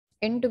ಹೇಳಿ.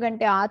 8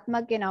 ಗಂಟೆ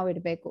ಆತ್ಮಕ್ಕೆ ನಾವು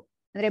ಇಡ್ಬೇಕು.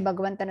 ಅಂದ್ರೆ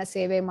ಭಗವಂತನ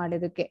ಸೇವೆ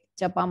ಮಾಡೋದಕ್ಕೆ,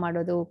 ಜಪ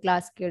ಮಾಡೋದು,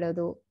 ಕ್ಲಾಸ್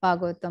ಕೇಳೋದು,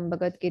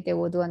 ಭಗವದ್ಗೀತೆ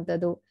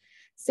ಓದುವಂಥದ್ದು,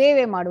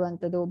 ಸೇವೆ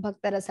ಮಾಡುವಂಥದ್ದು,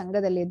 ಭಕ್ತರ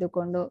ಸಂಘದಲ್ಲಿ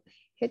ಇದ್ದುಕೊಂಡು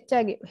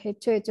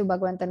ಹೆಚ್ಚು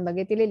ಭಗವಂತನ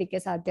ಬಗ್ಗೆ ತಿಳಿಲಿಕ್ಕೆ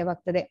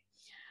ಸಾಧ್ಯವಾಗ್ತದೆ.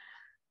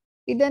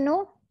 ಇದನ್ನು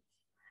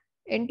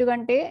 8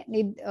 ಗಂಟೆ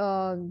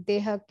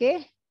ದೇಹಕ್ಕೆ,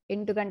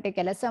 8 ಗಂಟೆ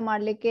ಕೆಲಸ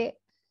ಮಾಡ್ಲಿಕ್ಕೆ,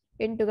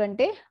 8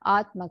 ಗಂಟೆ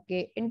ಆತ್ಮಕ್ಕೆ,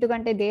 8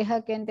 ಗಂಟೆ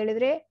ದೇಹಕ್ಕೆ ಅಂತ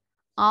ಹೇಳಿದ್ರೆ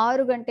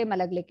 6 ಗಂಟೆ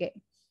ಮಲಗ್ಲಿಕ್ಕೆ,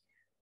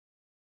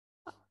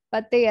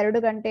 ಮತ್ತೆ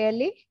 2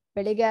 ಗಂಟೆಯಲ್ಲಿ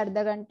ಬೆಳಿಗ್ಗೆ ಅರ್ಧ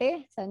ಗಂಟೆ,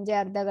 ಸಂಜೆ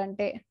ಅರ್ಧ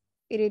ಗಂಟೆ,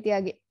 ಈ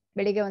ರೀತಿಯಾಗಿ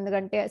ಬೆಳಿಗ್ಗೆ 1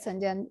 ಗಂಟೆ,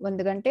 ಸಂಜೆ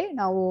 1 ಗಂಟೆ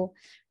ನಾವು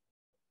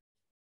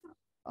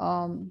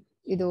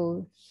ಇದು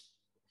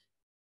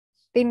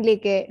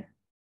ತಿನ್ಲಿಕ್ಕೆ,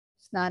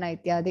 ಸ್ನಾನ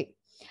ಇತ್ಯಾದಿ.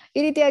 ಈ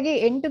ರೀತಿಯಾಗಿ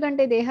 8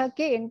 ಗಂಟೆ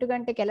ದೇಹಕ್ಕೆ, 8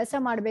 ಗಂಟೆ ಕೆಲಸ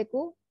ಮಾಡಬೇಕು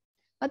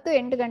ಮತ್ತು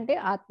 8 ಗಂಟೆ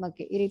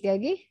ಆತ್ಮಕ್ಕೆ, ಈ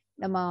ರೀತಿಯಾಗಿ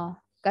ನಮ್ಮ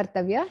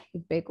ಕರ್ತವ್ಯ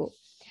ಇರ್ಬೇಕು.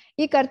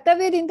 ಈ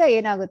ಕರ್ತವ್ಯದಿಂದ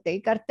ಏನಾಗುತ್ತೆ?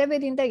 ಈ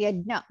ಕರ್ತವ್ಯದಿಂದ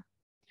ಯಜ್ಞ,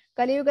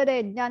 ಕಲಿಯುಗದ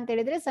ಯಜ್ಞ ಅಂತ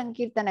ಹೇಳಿದ್ರೆ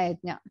ಸಂಕೀರ್ತನ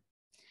ಯಜ್ಞ.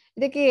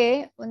 ಇದಕ್ಕೆ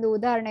ಒಂದು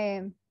ಉದಾಹರಣೆ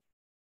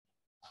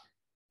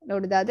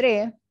ನೋಡುದಾದ್ರೆ,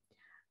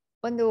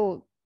 ಒಂದು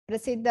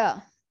ಪ್ರಸಿದ್ಧ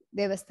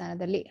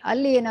ದೇವಸ್ಥಾನದಲ್ಲಿ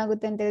ಅಲ್ಲಿ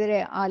ಏನಾಗುತ್ತೆ ಅಂತ ಹೇಳಿದ್ರೆ,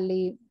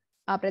 ಅಲ್ಲಿ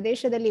ಆ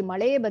ಪ್ರದೇಶದಲ್ಲಿ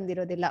ಮಳೆಯೇ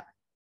ಬಂದಿರೋದಿಲ್ಲ.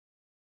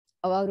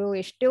 ಅವರು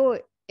ಎಷ್ಟೋ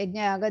ಯಜ್ಞ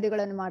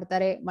ಯಾಗಾದಿಗಳನ್ನು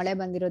ಮಾಡ್ತಾರೆ, ಮಳೆ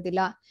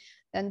ಬಂದಿರೋದಿಲ್ಲ.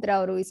 ನಂತರ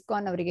ಅವರು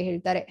ಇಸ್ಕಾನ್ ಅವರಿಗೆ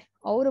ಹೇಳ್ತಾರೆ,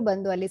 ಅವರು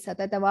ಬಂದು ಅಲ್ಲಿ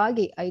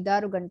ಸತತವಾಗಿ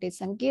 5-6 ಗಂಟೆ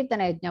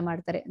ಸಂಕೀರ್ತನ ಯಜ್ಞ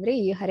ಮಾಡ್ತಾರೆ. ಅಂದ್ರೆ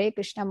ಈ ಹರೇ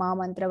ಕೃಷ್ಣ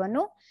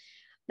ಮಹಾಮಂತ್ರವನ್ನು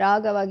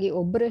ರಾಗವಾಗಿ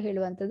ಒಬ್ಬರು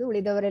ಹೇಳುವಂಥದ್ದು,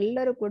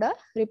 ಉಳಿದವರೆಲ್ಲರೂ ಕೂಡ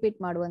ರಿಪೀಟ್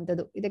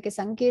ಮಾಡುವಂಥದ್ದು. ಇದಕ್ಕೆ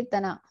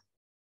ಸಂಕೀರ್ತನ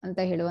ಅಂತ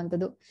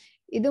ಹೇಳುವಂಥದ್ದು.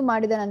 ಇದು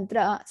ಮಾಡಿದ ನಂತರ,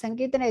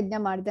 ಸಂಕೀರ್ತನ ಯಜ್ಞ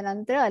ಮಾಡಿದ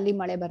ನಂತರ ಅಲ್ಲಿ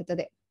ಮಳೆ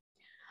ಬರ್ತದೆ.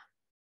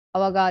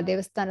 ಅವಾಗ ಆ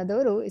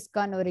ದೇವಸ್ಥಾನದವರು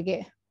ಇಸ್ಕಾನ್ ಅವರಿಗೆ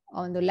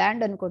ಒಂದು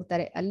ಲ್ಯಾಂಡ್ ಅನ್ನು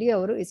ಕೊಡ್ತಾರೆ. ಅಲ್ಲಿ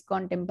ಅವರು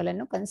ಇಸ್ಕಾನ್ ಟೆಂಪಲ್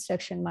ಅನ್ನು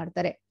ಕನ್ಸ್ಟ್ರಕ್ಷನ್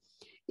ಮಾಡ್ತಾರೆ.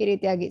 ಈ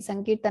ರೀತಿಯಾಗಿ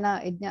ಸಂಕೀರ್ತನ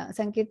ಯಜ್ಞ,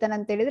 ಸಂಕೀರ್ತನ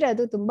ಅಂತ ಹೇಳಿದ್ರೆ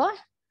ಅದು ತುಂಬಾ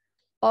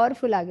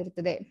ಪವರ್ಫುಲ್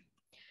ಆಗಿರ್ತದೆ.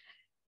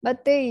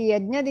 ಮತ್ತೆ ಈ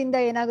ಯಜ್ಞದಿಂದ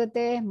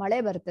ಏನಾಗುತ್ತೆ? ಮಳೆ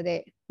ಬರ್ತದೆ.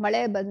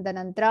 ಮಳೆ ಬಂದ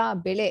ನಂತರ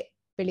ಬೆಳೆ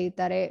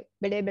ಬೆಳೆಯುತ್ತಾರೆ.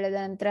 ಬೆಳೆ ಬೆಳೆದ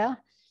ನಂತರ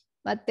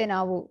ಮತ್ತೆ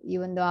ನಾವು ಈ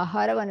ಒಂದು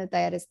ಆಹಾರವನ್ನು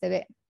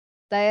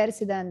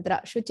ತಯಾರಿಸಿದ ನಂತರ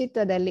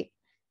ಶುಚಿತ್ವದಲ್ಲಿ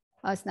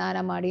ಸ್ನಾನ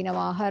ಮಾಡಿ ನಾವು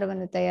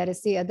ಆಹಾರವನ್ನು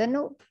ತಯಾರಿಸಿ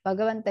ಅದನ್ನು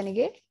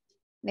ಭಗವಂತನಿಗೆ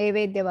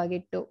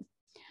ನೈವೇದ್ಯವಾಗಿಟ್ಟು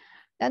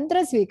ನಂತರ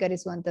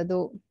ಸ್ವೀಕರಿಸುವಂಥದ್ದು.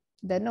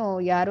 ಇದನ್ನು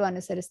ಯಾರು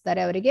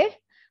ಅನುಸರಿಸ್ತಾರೆ ಅವರಿಗೆ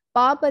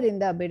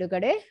ಪಾಪದಿಂದ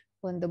ಬಿಡುಗಡೆ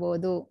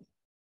ಹೊಂದಬಹುದು.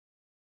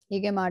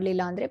 ಹೀಗೆ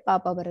ಮಾಡ್ಲಿಲ್ಲ ಅಂದ್ರೆ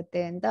ಪಾಪ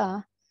ಬರುತ್ತೆ ಅಂತ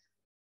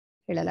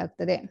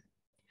ಹೇಳಲಾಗ್ತದೆ.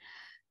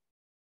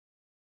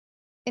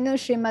 ಇನ್ನು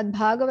ಶ್ರೀಮದ್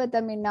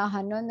ಭಾಗವತಮಿನ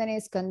 11ನೇ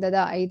ಸ್ಕಂದದ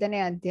 5ನೇ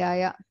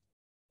ಅಧ್ಯಾಯ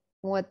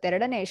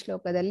 32ನೇ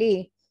ಶ್ಲೋಕದಲ್ಲಿ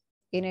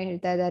ಏನು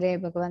ಹೇಳ್ತಾ ಇದ್ದಾರೆ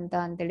ಭಗವಂತ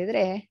ಅಂತ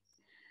ಹೇಳಿದ್ರೆ,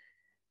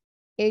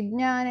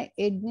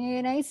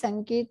 ಯಜ್ಞೇನೈ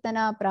ಸಂಕೀರ್ತನ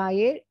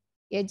ಪ್ರಾಯೇ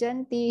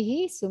ಯಜಂತೀಹಿ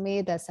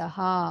ಸುಮೇಧಸಃ.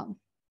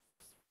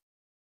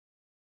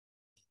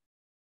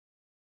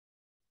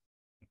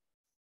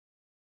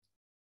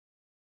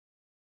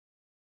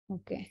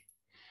 ಓಕೆ,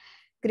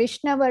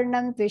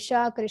 ಕೃಷ್ಣವರ್ಣಂ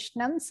ತ್ವಿಷಾ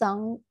ಕೃಷ್ಣಂ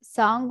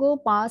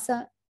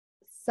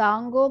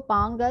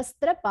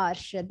ಸಾಂಗೋಪಾಂಗಸ್ತ್ರ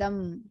ಪಾರ್ಷದಂ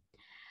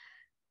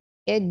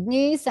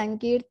ಯಜ್ಞೇ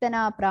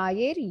ಸಂಕೀರ್ತನಾ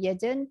ಪ್ರಾಯೇರ್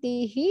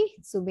ಯಜಂತೀಹಿ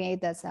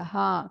ಸುಮೇಧಸಃ.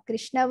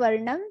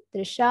 ಕೃಷ್ಣವರ್ಣಂ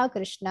ತ್ರಿಷಾ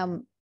ಕೃಷ್ಣಂ,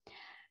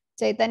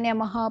 ಚೈತನ್ಯ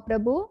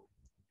ಮಹಾಪ್ರಭು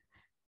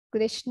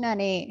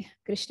ಕೃಷ್ಣನೇ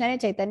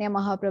ಚೈತನ್ಯ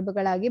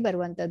ಮಹಾಪ್ರಭುಗಳಾಗಿ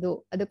ಬರುವಂತದ್ದು.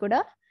 ಅದು ಕೂಡ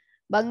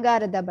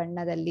ಬಂಗಾರದ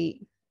ಬಣ್ಣದಲ್ಲಿ.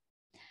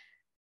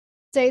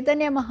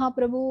 ಚೈತನ್ಯ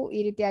ಮಹಾಪ್ರಭು ಈ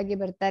ರೀತಿಯಾಗಿ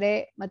ಬರ್ತಾರೆ.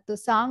 ಮತ್ತು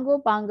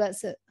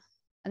ಸಾಂಗೋಪಾಂಗಸ್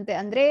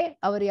ಅಂದ್ರೆ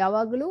ಅವರು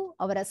ಯಾವಾಗಲೂ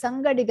ಅವರ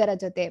ಸಂಗಡಿಗರ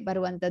ಜೊತೆ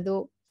ಬರುವಂತದ್ದು.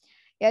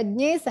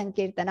 ಯಜ್ಞೇ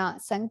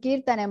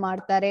ಸಂಕೀರ್ತನೆ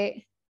ಮಾಡ್ತಾರೆ.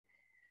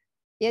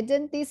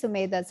 ಯಜಂತಿ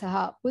ಸುಮೇಧ ಸಹ,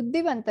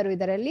 ಬುದ್ಧಿವಂತರು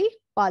ಇದರಲ್ಲಿ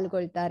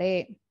ಪಾಲ್ಗೊಳ್ತಾರೆ.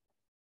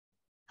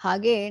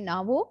 ಹಾಗೆ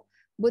ನಾವು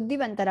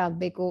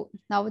ಬುದ್ಧಿವಂತರಾಗಬೇಕು.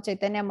 ನಾವು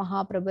ಚೈತನ್ಯ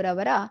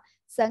ಮಹಾಪ್ರಭುರವರ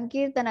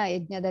ಸಂಕೀರ್ತನ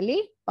ಯಜ್ಞದಲ್ಲಿ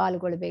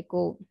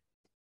ಪಾಲ್ಗೊಳ್ಬೇಕು.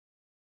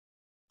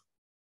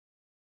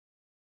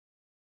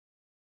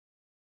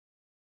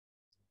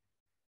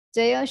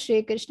 ಜಯ ಶ್ರೀ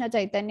ಕೃಷ್ಣ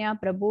ಚೈತನ್ಯ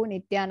ಪ್ರಭು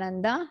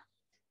ನಿತ್ಯಾನಂದ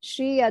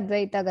ಶ್ರೀ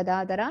ಅದ್ವೈತ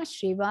ಗದಾಧರ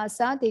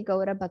ಶ್ರೀವಾಸಾದಿ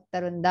ಗೌರ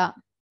ಭಕ್ತವೃಂದ.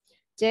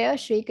 ಜಯ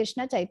ಶ್ರೀ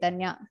ಕೃಷ್ಣ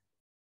ಚೈತನ್ಯ.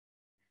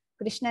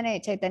 ಕೃಷ್ಣನೇ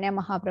ಚೈತನ್ಯ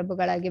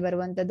ಮಹಾಪ್ರಭುಗಳಾಗಿ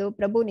ಬರುವಂತದ್ದು.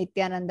 ಪ್ರಭು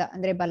ನಿತ್ಯಾನಂದ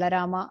ಅಂದ್ರೆ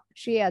ಬಲರಾಮ.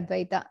 ಶ್ರೀ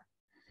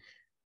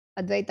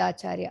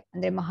ಅದ್ವೈತಾಚಾರ್ಯ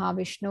ಅಂದ್ರೆ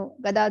ಮಹಾವಿಷ್ಣು.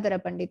 ಗದಾಧರ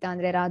ಪಂಡಿತ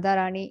ಅಂದ್ರೆ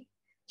ರಾಧಾರಾಣಿ.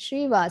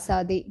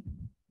 ಶ್ರೀವಾಸಾದಿ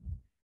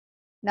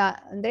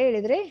ಅಂದ್ರೆ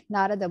ಹೇಳಿದ್ರೆ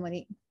ನಾರದ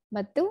ಮುನಿ.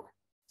 ಮತ್ತು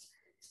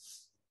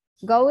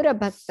ಗೌರ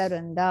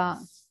ಭಕ್ತವೃಂದ,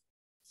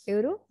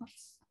 ಇವರು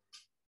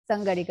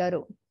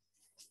ಸಂಗಡಿಗರು.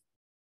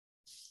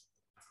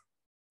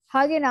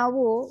 ಹಾಗೆ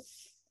ನಾವು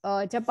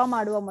ಜಪ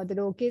ಮಾಡುವ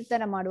ಮೊದಲು,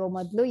 ಕೀರ್ತನ ಮಾಡುವ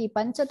ಮೊದಲು ಈ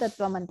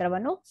ಪಂಚತತ್ವ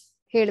ಮಂತ್ರವನ್ನು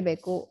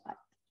ಹೇಳಬೇಕು.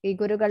 ಈ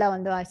ಗುರುಗಳ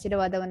ಒಂದು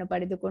ಆಶೀರ್ವಾದವನ್ನು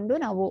ಪಡೆದುಕೊಂಡು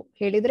ನಾವು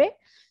ಹೇಳಿದ್ರೆ,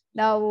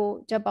 ನಾವು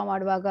ಜಪ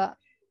ಮಾಡುವಾಗ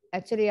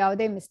ಆಕ್ಚುಲಿ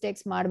ಯಾವುದೇ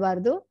ಮಿಸ್ಟೇಕ್ಸ್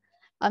ಮಾಡಬಾರ್ದು.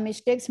 ಆ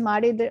ಮಿಸ್ಟೇಕ್ಸ್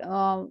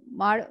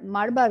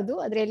ಮಾಡಬಾರ್ದು.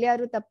 ಆದ್ರೆ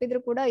ಎಲ್ಲಿಯಾದ್ರೂ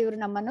ತಪ್ಪಿದ್ರು ಕೂಡ ಇವರು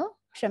ನಮ್ಮನ್ನು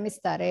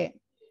ಕ್ಷಮಿಸ್ತಾರೆ.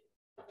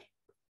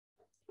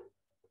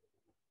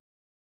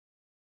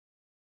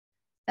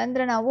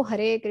 ನಂತರ ನಾವು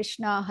ಹರೇ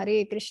ಕೃಷ್ಣ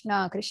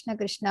ಕೃಷ್ಣ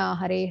ಕೃಷ್ಣ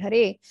ಹರೇ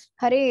ಹರೇ,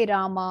 ಹರೇ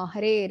ರಾಮ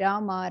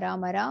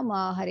ರಾಮ ರಾಮ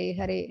ಹರೇ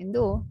ಹರೇ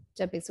ಎಂದು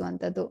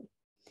ಜಪಿಸುವಂಥದ್ದು.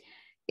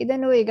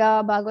 ಇದನ್ನು ಈಗ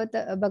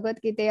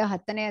ಭಗವದ್ಗೀತೆಯ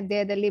 10ನೇ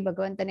ಅಧ್ಯಾಯದಲ್ಲಿ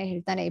ಭಗವಂತನೇ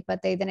ಹೇಳ್ತಾನೆ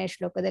 25ನೇ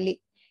ಶ್ಲೋಕದಲ್ಲಿ.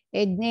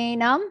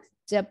 ಯಜ್ಞೇನಾಂ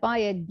ಜಪ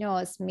ಯಜ್ಞೋ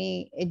ಅಸ್ಮಿ.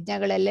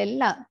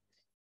 ಯಜ್ಞಗಳಲ್ಲೆಲ್ಲ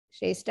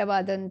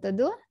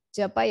ಶ್ರೇಷ್ಠವಾದಂಥದ್ದು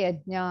ಜಪ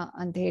ಯಜ್ಞ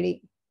ಅಂತ ಹೇಳಿ.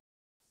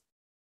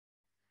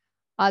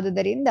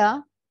 ಆದುದರಿಂದ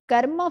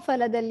ಕರ್ಮ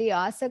ಫಲದಲ್ಲಿ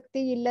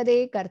ಆಸಕ್ತಿ ಇಲ್ಲದೆ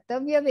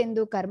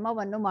ಕರ್ತವ್ಯವೆಂದು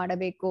ಕರ್ಮವನ್ನು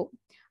ಮಾಡಬೇಕು.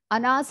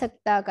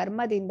 ಅನಾಸಕ್ತ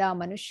ಕರ್ಮದಿಂದ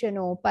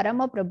ಮನುಷ್ಯನು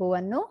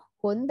ಪರಮಪ್ರಭುವನ್ನು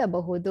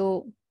ಹೊಂದಬಹುದು.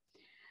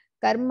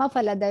 ಕರ್ಮ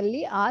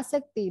ಫಲದಲ್ಲಿ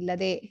ಆಸಕ್ತಿ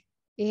ಇಲ್ಲದೆ,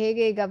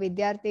 ಹೇಗೆ ಈಗ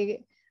ವಿದ್ಯಾರ್ಥಿ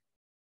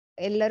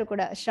ಎಲ್ಲರೂ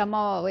ಕೂಡ ಶ್ರಮ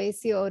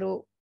ವಹಿಸಿ ಅವರು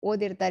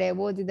ಓದಿರ್ತಾರೆ,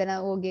 ಓದಿದನ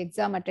ಹೋಗಿ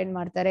ಎಕ್ಸಾಮ್ ಅಟೆಂಡ್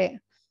ಮಾಡ್ತಾರೆ.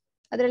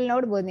 ಅದ್ರಲ್ಲಿ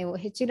ನೋಡ್ಬೋದು ನೀವು,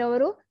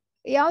 ಹೆಚ್ಚಿನವರು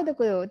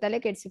ಯಾವುದಕ್ಕೂ ತಲೆ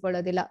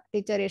ಕೆಡಿಸಿಕೊಳ್ಳೋದಿಲ್ಲ.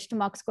 ಟೀಚರ್ ಎಷ್ಟು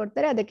ಮಾರ್ಕ್ಸ್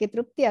ಕೊಡ್ತಾರೆ ಅದಕ್ಕೆ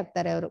ತೃಪ್ತಿ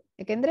ಆಗ್ತಾರೆ ಅವರು.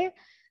 ಯಾಕೆಂದ್ರೆ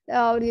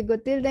ಅವ್ರಿಗೆ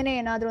ಗೊತ್ತಿಲ್ದೇನೆ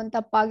ಏನಾದ್ರು ಒಂದು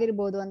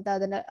ತಪ್ಪಾಗಿರ್ಬೋದು ಅಂತ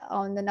ಅದನ್ನ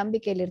ಒಂದು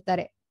ನಂಬಿಕೆಯಲ್ಲಿ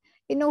ಇರ್ತಾರೆ.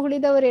 ಇನ್ನು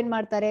ಉಳಿದವರು ಏನ್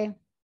ಮಾಡ್ತಾರೆ,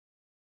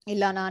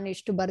 ಇಲ್ಲ ನಾನು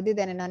ಇಷ್ಟು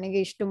ಬರ್ದಿದ್ದೇನೆ, ನನಗೆ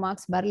ಇಷ್ಟು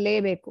ಮಾರ್ಕ್ಸ್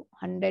ಬರ್ಲೇಬೇಕು,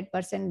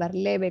 100%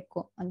 ಬರ್ಲೇಬೇಕು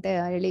ಅಂತ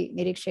ಹೇಳಿ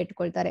ನಿರೀಕ್ಷೆ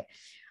ಇಟ್ಕೊಳ್ತಾರೆ.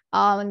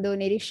 ಆ ಒಂದು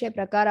ನಿರೀಕ್ಷೆ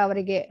ಪ್ರಕಾರ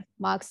ಅವರಿಗೆ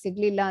ಮಾರ್ಕ್ಸ್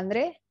ಸಿಗ್ಲಿಲ್ಲ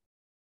ಅಂದ್ರೆ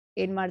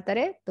ಏನ್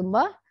ಮಾಡ್ತಾರೆ,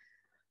 ತುಂಬಾ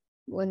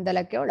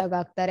ಗೊಂದಲಕ್ಕೆ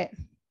ಒಳಗಾಗ್ತಾರೆ.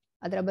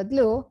 ಅದರ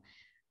ಬದಲು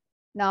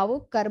ನಾವು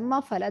ಕರ್ಮ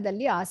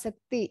ಫಲದಲ್ಲಿ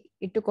ಆಸಕ್ತಿ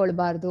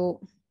ಇಟ್ಟುಕೊಳ್ಬಾರ್ದು.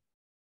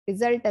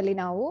 ರಿಸಲ್ಟ್ ಅಲ್ಲಿ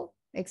ನಾವು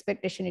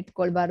ಎಕ್ಸ್ಪೆಕ್ಟೇಷನ್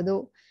ಇಟ್ಕೊಳ್ಬಾರ್ದು.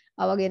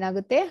 ಅವಾಗ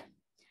ಏನಾಗುತ್ತೆ,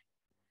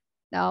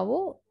 ನಾವು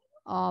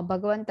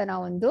ಭಗವಂತನ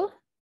ಒಂದು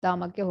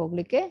ಧಾಮಕ್ಕೆ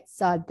ಹೋಗ್ಲಿಕ್ಕೆ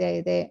ಸಾಧ್ಯ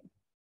ಇದೆ.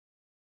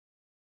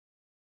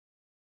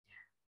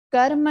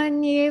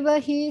 ಕರ್ಮಣ್ಯೇವ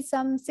ಹಿ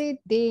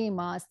ಸಂಸಿದ್ಧಿ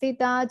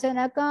ಮಾಸ್ಥಿತಾ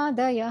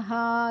ಜನಕಾದಯಃ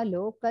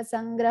ಲೋಕ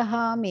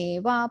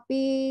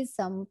ಸಂಗ್ರಹಮೇವಾಪಿ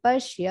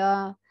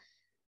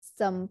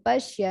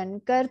ಸಂಪಶ್ಯನ್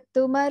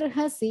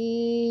ಕರ್ತುಮರ್ಹಸಿ.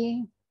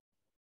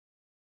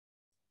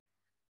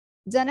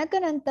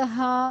 ಜನಕನಂತಹ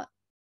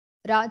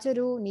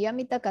ರಾಜರು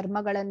ನಿಯಮಿತ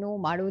ಕರ್ಮಗಳನ್ನು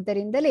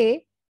ಮಾಡುವುದರಿಂದಲೇ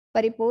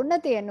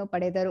ಪರಿಪೂರ್ಣತೆಯನ್ನು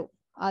ಪಡೆದರು.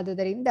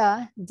 ಆದುದರಿಂದ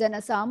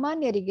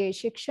ಜನಸಾಮಾನ್ಯರಿಗೆ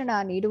ಶಿಕ್ಷಣ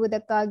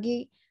ನೀಡುವುದಕ್ಕಾಗಿ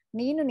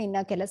ನೀನು ನಿನ್ನ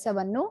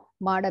ಕೆಲಸವನ್ನು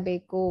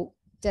ಮಾಡಬೇಕು.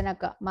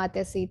 ಜನಕ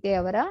ಮಾತೆ ಸೀತೆ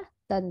ಅವರ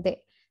ತಂದೆ.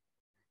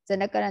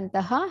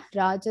 ಜನಕನಂತಹ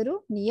ರಾಜರು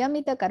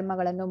ನಿಯಮಿತ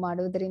ಕರ್ಮಗಳನ್ನು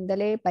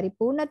ಮಾಡುವುದರಿಂದಲೇ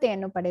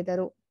ಪರಿಪೂರ್ಣತೆಯನ್ನು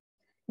ಪಡೆದರು.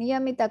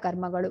 ನಿಯಮಿತ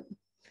ಕರ್ಮಗಳು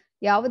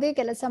ಯಾವುದೇ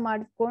ಕೆಲಸ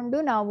ಮಾಡಿಕೊಂಡು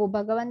ನಾವು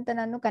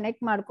ಭಗವಂತನನ್ನು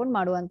ಕನೆಕ್ಟ್ ಮಾಡ್ಕೊಂಡು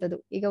ಮಾಡುವಂಥದ್ದು.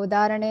 ಈಗ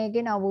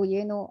ಉದಾಹರಣೆಗೆ ನಾವು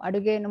ಏನು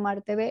ಅಡುಗೆಯನ್ನು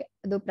ಮಾಡ್ತೇವೆ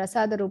ಅದು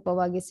ಪ್ರಸಾದ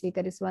ರೂಪವಾಗಿ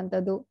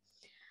ಸ್ವೀಕರಿಸುವಂಥದ್ದು.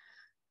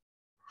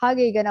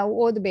 ಹಾಗೆ ಈಗ ನಾವು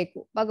ಓದಬೇಕು,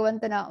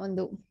 ಭಗವಂತನ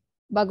ಒಂದು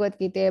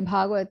ಭಗವದ್ಗೀತೆ,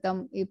 ಭಾಗವತಂ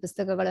ಈ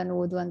ಪುಸ್ತಕಗಳನ್ನು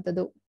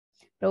ಓದುವಂಥದ್ದು,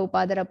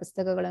 ಪ್ರಭುಪಾದರ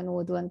ಪುಸ್ತಕಗಳನ್ನು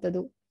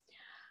ಓದುವಂಥದ್ದು.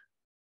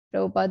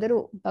 ಪ್ರಭುಪಾದರು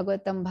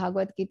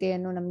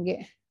ಭಗವದ್ಗೀತೆಯನ್ನು ನಮ್ಗೆ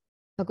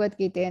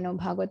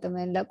ಭಾಗವತಂ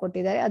ಎಲ್ಲ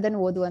ಕೊಟ್ಟಿದ್ದಾರೆ, ಅದನ್ನು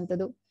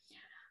ಓದುವಂಥದ್ದು.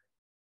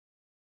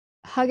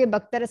 ಹಾಗೆ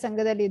ಭಕ್ತರ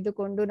ಸಂಘದಲ್ಲಿ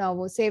ಇದ್ದುಕೊಂಡು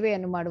ನಾವು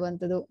ಸೇವೆಯನ್ನು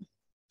ಮಾಡುವಂಥದ್ದು.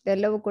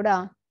 ಎಲ್ಲವೂ ಕೂಡ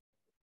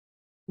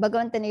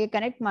ಭಗವಂತನಿಗೆ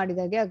ಕನೆಕ್ಟ್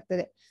ಮಾಡಿದಾಗೆ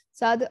ಆಗ್ತದೆ.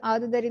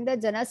 ಆದುದರಿಂದ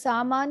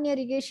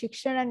ಜನಸಾಮಾನ್ಯರಿಗೆ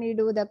ಶಿಕ್ಷಣ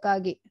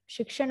ನೀಡುವುದಕ್ಕಾಗಿ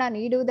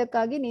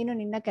ನೀನು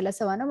ನಿನ್ನ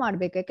ಕೆಲಸವನ್ನು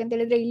ಮಾಡ್ಬೇಕು. ಯಾಕಂತ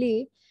ಹೇಳಿದ್ರೆ ಇಲ್ಲಿ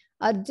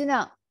ಅರ್ಜುನ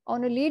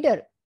ಅವನು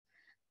ಲೀಡರ್,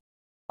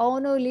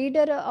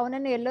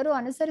 ಅವನನ್ನು ಎಲ್ಲರೂ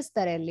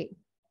ಅನುಸರಿಸ್ತಾರೆ ಅಲ್ಲಿ.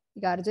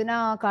 ಈಗ ಅರ್ಜುನ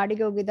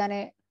ಕಾಡಿಗೆ ಹೋಗಿದ್ದಾನೆ,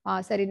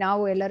 ಸರಿ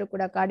ನಾವು ಎಲ್ಲರೂ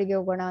ಕೂಡ ಕಾಡಿಗೆ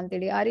ಹೋಗೋಣ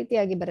ಅಂತೇಳಿ ಆ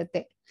ರೀತಿಯಾಗಿ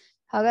ಬರುತ್ತೆ.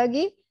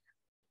 ಹಾಗಾಗಿ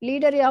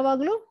ಲೀಡರ್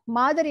ಯಾವಾಗ್ಲೂ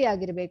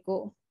ಮಾದರಿಯಾಗಿರ್ಬೇಕು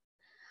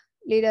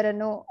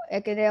ಲೀಡರನ್ನು,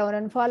 ಯಾಕೆಂದ್ರೆ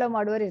ಅವರನ್ನು ಫಾಲೋ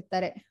ಮಾಡುವವರು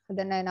ಇರ್ತಾರೆ.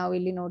 ಅದನ್ನ ನಾವು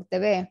ಇಲ್ಲಿ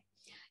ನೋಡ್ತೇವೆ.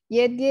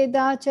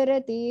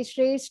 ಯದ್ಯದಾಚರತಿ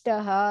ಶ್ರೇಷ್ಠ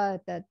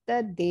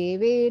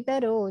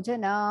ತತ್ತದ್ದೇವೇತರೋ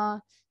ಜನ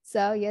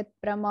ಸ ಯತ್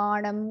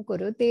ಪ್ರಮಾಣಂ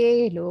ಕುರುತೆ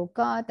ಲೋಕ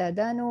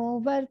ತದನು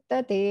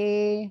ವರ್ತತೆ.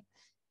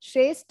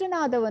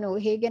 ಶ್ರೇಷ್ಠನಾದವನು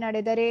ಹೇಗೆ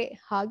ನಡೆದರೆ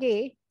ಹಾಗೆ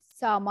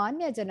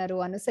ಸಾಮಾನ್ಯ ಜನರು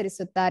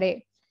ಅನುಸರಿಸುತ್ತಾರೆ.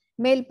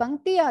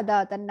 ಮೇಲ್ಪಂಕ್ತಿಯಾದ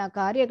ತನ್ನ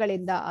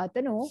ಕಾರ್ಯಗಳಿಂದ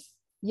ಆತನು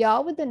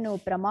ಯಾವುದನ್ನು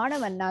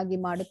ಪ್ರಮಾಣವನ್ನಾಗಿ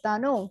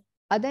ಮಾಡುತ್ತಾನೋ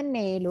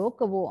ಅದನ್ನೇ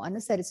ಲೋಕವು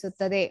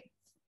ಅನುಸರಿಸುತ್ತದೆ.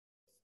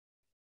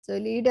 ಸೊ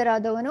ಲೀಡರ್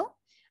ಆದವನು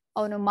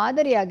ಅವನು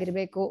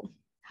ಮಾದರಿಯಾಗಿರ್ಬೇಕು.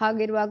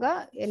 ಹಾಗಿರುವಾಗ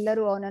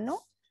ಎಲ್ಲರೂ ಅವನನ್ನು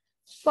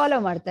ಫಾಲೋ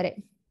ಮಾಡ್ತಾರೆ.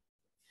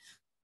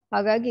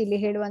 ಹಾಗಾಗಿ ಇಲ್ಲಿ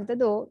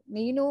ಹೇಳುವಂಥದ್ದು,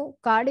 ನೀನು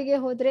ಕಾಡಿಗೆ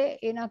ಹೋದ್ರೆ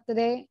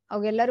ಏನಾಗ್ತದೆ,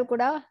 ಅವೆಲ್ಲರೂ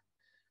ಕೂಡ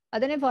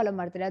ಅದನ್ನೇ ಫಾಲೋ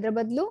ಮಾಡ್ತಾರೆ. ಅದರ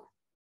ಬದಲು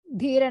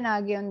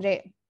ಧೀರನಾಗಿ ಅಂದ್ರೆ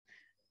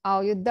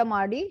ಯುದ್ಧ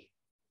ಮಾಡಿ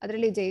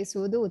ಅದರಲ್ಲಿ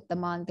ಜಯಿಸುವುದು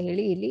ಉತ್ತಮ ಅಂತ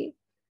ಹೇಳಿ ಇಲ್ಲಿ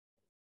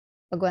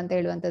ಭಗವಂತ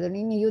ಹೇಳುವಂಥದ್ದು.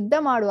 ನೀನು ಯುದ್ಧ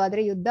ಮಾಡು,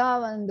 ಆದ್ರೆ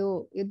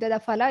ಯುದ್ಧದ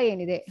ಫಲ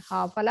ಏನಿದೆ ಆ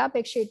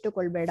ಫಲಾಪೇಕ್ಷೆ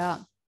ಇಟ್ಟುಕೊಳ್ಬೇಡ,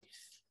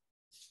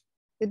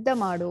 ಯುದ್ಧ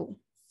ಮಾಡು,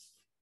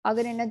 ಆಗ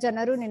ನಿನ್ನ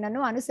ಜನರು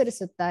ನಿನ್ನನ್ನು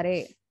ಅನುಸರಿಸುತ್ತಾರೆ.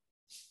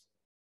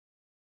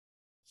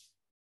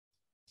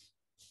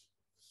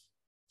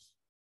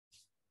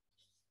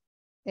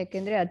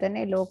 ಯಾಕೆಂದ್ರೆ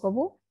ಅದನ್ನೇ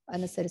ಲೋಕವು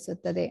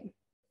ಅನುಸರಿಸುತ್ತದೆ.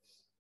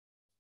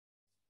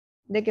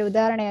 ಇದಕ್ಕೆ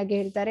ಉದಾಹರಣೆಯಾಗಿ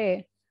ಹೇಳ್ತಾರೆ,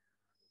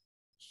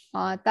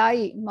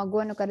 ತಾಯಿ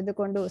ಮಗುವನ್ನು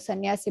ಕರೆದುಕೊಂಡು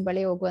ಸನ್ಯಾಸಿ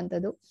ಬಳಿ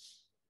ಹೋಗುವಂಥದ್ದು,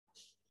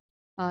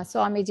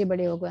 ಸ್ವಾಮೀಜಿ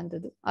ಬಳಿ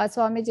ಹೋಗುವಂಥದ್ದು. ಆ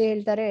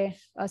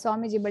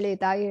ಸ್ವಾಮೀಜಿ ಬಳಿ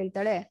ತಾಯಿ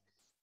ಹೇಳ್ತಾಳೆ,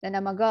 ನನ್ನ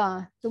ಮಗ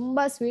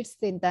ತುಂಬಾ ಸ್ವೀಟ್ಸ್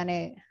ತಿಂತಾನೆ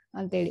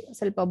ಅಂತೇಳಿ,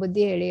 ಸ್ವಲ್ಪ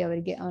ಬುದ್ಧಿ ಹೇಳಿ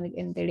ಅವನಿಗೆ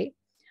ಅಂತೇಳಿ.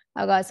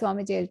 ಆಗ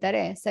ಸ್ವಾಮೀಜಿ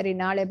ಹೇಳ್ತಾರೆ, ಸರಿ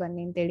ನಾಳೆ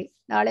ಬನ್ನಿ ಅಂತೇಳಿ.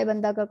 ನಾಳೆ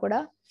ಬಂದಾಗ ಕೂಡ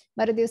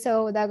ಮರುದಿವ್ಸ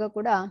ಹೋದಾಗ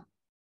ಕೂಡ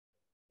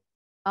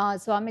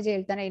ಸ್ವಾಮೀಜಿ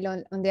ಹೇಳ್ತಾನೆ, ಇಲ್ಲ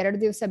ಒಂದ್ 2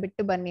 ದಿವಸ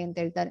ಬಿಟ್ಟು ಬನ್ನಿ ಅಂತ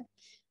ಹೇಳ್ತಾರೆ.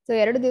 ಸೊ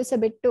 2 ದಿವಸ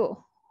ಬಿಟ್ಟು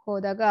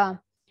ಹೋದಾಗ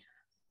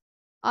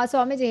ಆ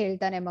ಸ್ವಾಮೀಜಿ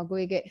ಹೇಳ್ತಾನೆ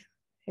ಮಗುವಿಗೆ,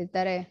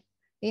 ಹೇಳ್ತಾರೆ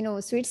ನೀನು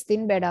ಸ್ವೀಟ್ಸ್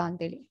ತಿನ್ಬೇಡ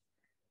ಅಂತೇಳಿ.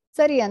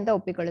 ಸರಿ ಅಂತ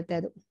ಒಪ್ಪಿಕೊಳ್ಳುತ್ತೆ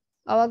ಅದು.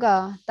 ಅವಾಗ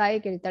ತಾಯಿ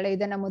ಕೇಳ್ತಾಳೆ,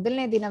 ಇದನ್ನ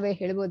ಮೊದಲನೇ ದಿನವೇ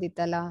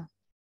ಹೇಳ್ಬೋದಿತ್ತಲ್ಲ.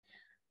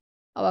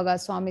 ಅವಾಗ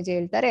ಸ್ವಾಮೀಜಿ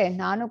ಹೇಳ್ತಾರೆ,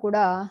 ನಾನು ಕೂಡ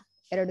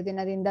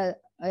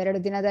 2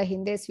 ದಿನದ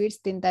ಹಿಂದೆ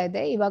ಸ್ವೀಟ್ಸ್ ತಿಂತಾ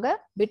ಇದ್ದೆ, ಇವಾಗ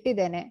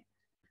ಬಿಟ್ಟಿದ್ದೇನೆ.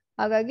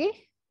 ಹಾಗಾಗಿ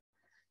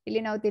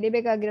ಇಲ್ಲಿ ನಾವು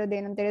ತಿಳಿಬೇಕಾಗಿರೋದು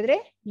ಏನಂತ ಹೇಳಿದ್ರೆ,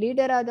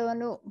 ಲೀಡರ್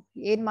ಆದವನು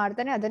ಏನ್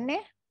ಮಾಡ್ತಾನೆ ಅದನ್ನೇ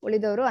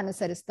ಉಳಿದವರು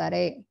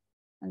ಅನುಸರಿಸ್ತಾರೆ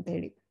ಅಂತ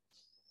ಹೇಳಿ.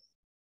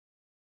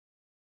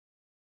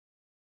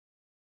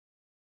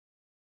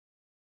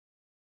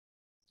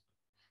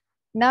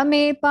 ನ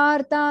ಮೇ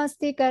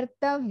ಪಾರ್ಥಾಸ್ತಿ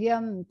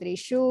ಕರ್ತವ್ಯಂ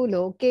ತ್ರಿಷು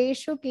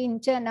ಲೋಕೇಶು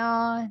ಕಿಂಚನ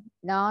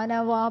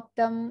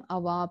ನಾನವಾಪ್ತಂ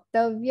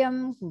ಅವಾಪ್ತವ್ಯಂ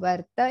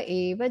ವರ್ತ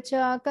ಏವ ಚ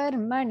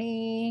ಕರ್ಮಣಿ.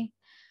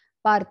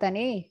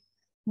 ಪಾರ್ಥನೆ,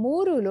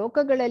 3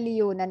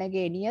 ಲೋಕಗಳಲ್ಲಿಯೂ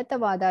ನನಗೆ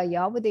ನಿಯತವಾದ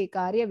ಯಾವುದೇ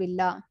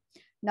ಕಾರ್ಯವಿಲ್ಲ.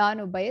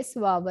 ನಾನು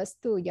ಬಯಸುವ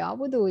ವಸ್ತು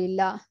ಯಾವುದೂ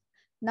ಇಲ್ಲ.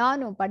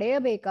 ನಾನು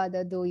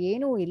ಪಡೆಯಬೇಕಾದದ್ದು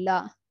ಏನೂ ಇಲ್ಲ.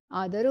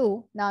 ಆದರೂ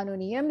ನಾನು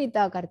ನಿಯಮಿತ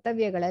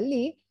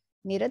ಕರ್ತವ್ಯಗಳಲ್ಲಿ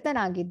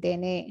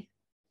ನಿರತನಾಗಿದ್ದೇನೆ.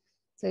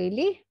 ಸೊ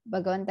ಇಲ್ಲಿ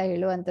ಭಗವಂತ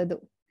ಹೇಳುವಂಥದ್ದು,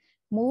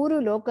 3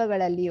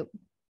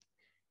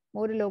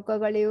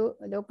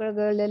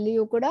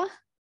 ಲೋಕಗಳಲ್ಲಿಯೂ ಕೂಡ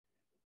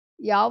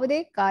ಯಾವುದೇ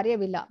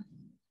ಕಾರ್ಯವಿಲ್ಲ.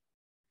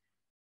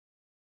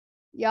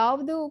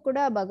 ಯಾವುದೂ ಕೂಡ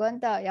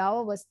ಭಗವಂತ ಯಾವ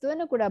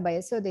ವಸ್ತುವನ್ನು ಕೂಡ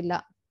ಬಯಸೋದಿಲ್ಲ,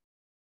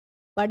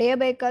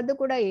 ಪಡೆಯಬೇಕಾದ್ದು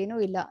ಕೂಡ ಏನೂ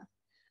ಇಲ್ಲ.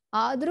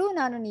 ಆದ್ರೂ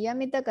ನಾನು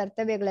ನಿಯಮಿತ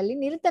ಕರ್ತವ್ಯಗಳಲ್ಲಿ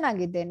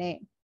ನಿರತನಾಗಿದ್ದೇನೆ.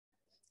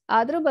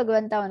 ಆದ್ರೂ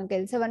ಭಗವಂತ ಅವನ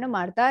ಕೆಲಸವನ್ನು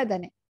ಮಾಡ್ತಾ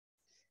ಇದ್ದಾನೆ.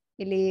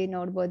 ಇಲ್ಲಿ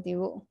ನೋಡ್ಬೋದು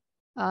ನೀವು,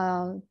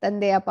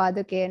 ತಂದೆಯ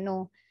ಪಾದುಕೆಯನ್ನು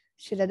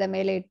ಶಿರದ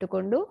ಮೇಲೆ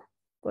ಇಟ್ಟುಕೊಂಡು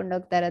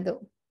ಕೊಂಡೋಗ್ತಾ ಇರೋದು.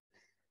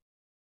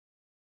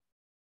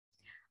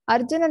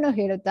 ಅರ್ಜುನನು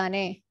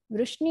ಹೇಳುತ್ತಾನೆ,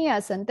 ವೃಷ್ಣಿಯ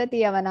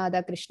ಸಂತತಿಯವನಾದ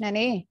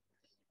ಕೃಷ್ಣನೇ,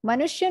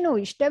 ಮನುಷ್ಯನು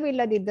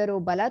ಇಷ್ಟವಿಲ್ಲದಿದ್ದರೂ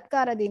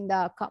ಬಲಾತ್ಕಾರದಿಂದ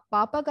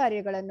ಪಾಪ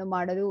ಕಾರ್ಯಗಳನ್ನು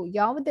ಮಾಡಲು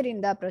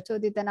ಯಾವುದರಿಂದ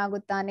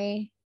ಪ್ರಚೋದಿತನಾಗುತ್ತಾನೆ?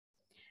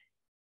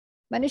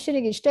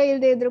 ಮನುಷ್ಯನಿಗೆ ಇಷ್ಟ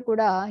ಇಲ್ಲದೆ ಇದ್ರೂ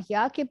ಕೂಡ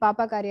ಯಾಕೆ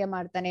ಪಾಪ ಕಾರ್ಯ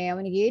ಮಾಡ್ತಾನೆ?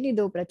 ಅವನಿಗೆ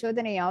ಏನಿದು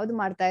ಪ್ರಚೋದನೆ ಯಾವ್ದು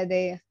ಮಾಡ್ತಾ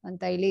ಇದೆ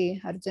ಅಂತ ಇಲ್ಲಿ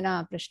ಅರ್ಜುನ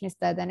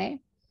ಪ್ರಶ್ನಿಸ್ತಾ ಇದ್ದಾನೆ.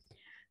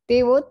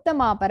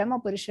 ದೇವೋತ್ತಮ ಪರಮ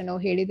ಪುರುಷನು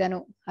ಹೇಳಿದನು,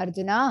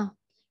 ಅರ್ಜುನ,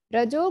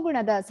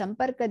 ರಜೋಗುಣದ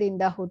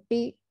ಸಂಪರ್ಕದಿಂದ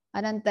ಹುಟ್ಟಿ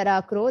ಅನಂತರ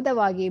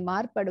ಕ್ರೋಧವಾಗಿ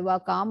ಮಾರ್ಪಡುವ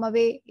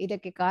ಕಾಮವೇ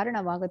ಇದಕ್ಕೆ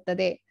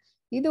ಕಾರಣವಾಗುತ್ತದೆ.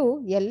 ಇದು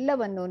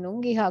ಎಲ್ಲವನ್ನು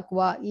ನುಂಗಿ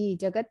ಹಾಕುವ ಈ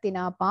ಜಗತ್ತಿನ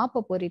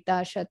ಪಾಪಪೂರಿತ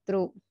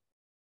ಶತ್ರು.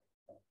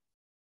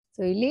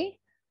 ಸೊ ಇಲ್ಲಿ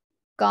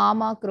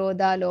ಕಾಮ,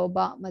 ಕ್ರೋಧ, ಲೋಭ,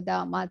 ಮದ,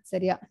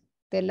 ಮಾತ್ಸರ್ಯ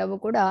ಇದೆಲ್ಲವೂ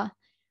ಕೂಡ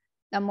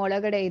ನಮ್ಮ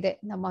ಒಳಗಡೆ ಇದೆ,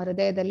 ನಮ್ಮ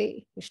ಹೃದಯದಲ್ಲಿ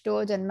ಎಷ್ಟೋ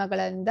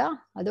ಜನ್ಮಗಳಿಂದ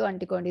ಅದು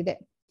ಅಂಟಿಕೊಂಡಿದೆ.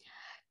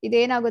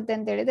 ಇದೇನಾಗುತ್ತೆ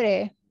ಅಂತ ಹೇಳಿದ್ರೆ,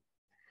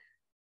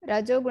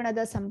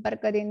 ರಜೋಗುಣದ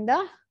ಸಂಪರ್ಕದಿಂದ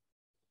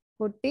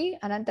ಹುಟ್ಟಿ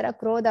ಅನಂತರ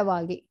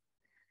ಕ್ರೋಧವಾಗಿ,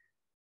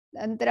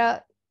 ನಂತರ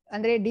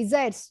ಅಂದ್ರೆ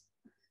ಡಿಸೈರ್ಸ್,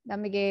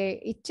 ನಮಗೆ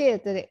ಇಚ್ಛೆ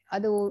ಇರ್ತದೆ,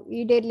 ಅದು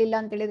ಈಡೇರ್ಲಿಲ್ಲ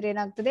ಅಂತ ಹೇಳಿದ್ರೆ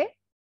ಏನಾಗ್ತದೆ,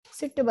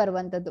 ಸಿಟ್ಟು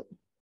ಬರುವಂಥದ್ದು.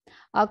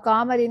 ಆ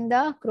ಕಾಮದಿಂದ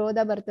ಕ್ರೋಧ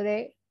ಬರ್ತದೆ,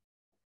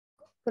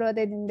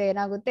 ಕ್ರೋಧದಿಂದ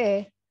ಏನಾಗುತ್ತೆ,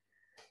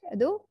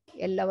 ಅದು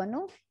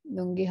ಎಲ್ಲವನ್ನು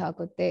ನುಂಗಿ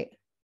ಹಾಕುತ್ತೆ,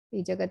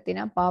 ಈ ಜಗತ್ತಿನ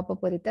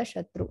ಪಾಪಪೂರಿತ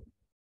ಶತ್ರು.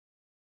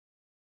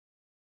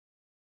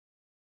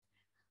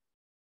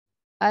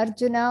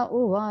 ಅರ್ಜುನ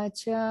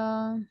ಉವಾಚ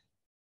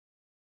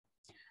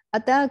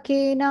ಅತ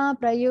ಕೇನ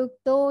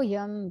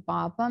ಪ್ರಯುಕ್ತೋಯಂ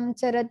ಪಾಪಂ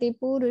ಚರತಿ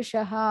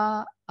ಪುರುಷಃ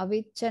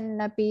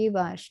ಅವಿಚ್ಛನ್ನಪಿ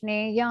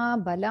ವಾರ್ಷ್ಣೇಯ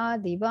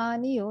ಬಲಾದಿವ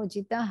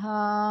ನಿಯೋಜಿತಃ.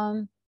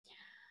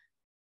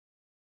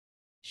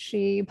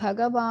 ಶ್ರೀ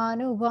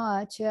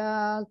ಭಗವಾನುವಾಚ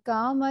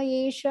ಕಾಮ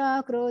ಏಷ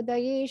ಕ್ರೋಧ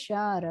ಏಷ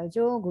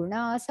ರಜೋ ಗುಣ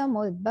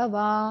ಸಮುದ್ಭವ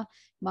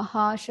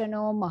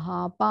ಮಹಾಶನೋ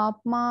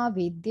ಮಹಾಪಾಪ್ಮ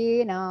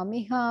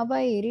ವಿದ್ಯೇನಾಮಿಹ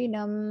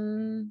ವೈರಿಣಂ.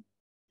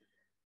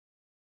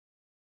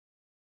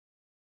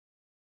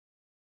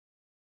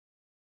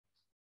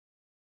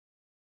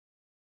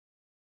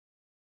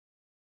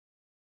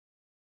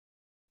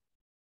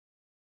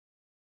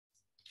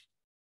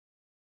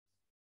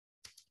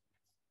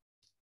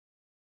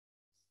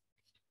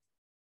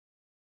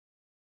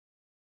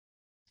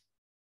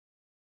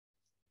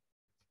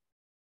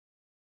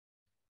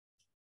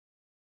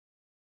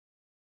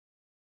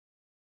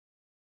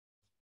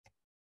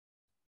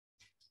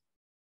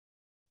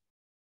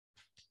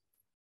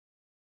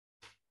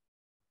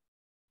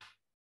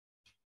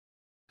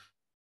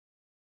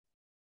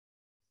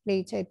 ಶ್ರೀ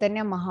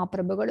ಚೈತನ್ಯ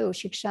ಮಹಾಪ್ರಭುಗಳು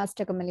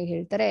ಶಿಕ್ಷಾಷ್ಟಕಮಲ್ಲಿ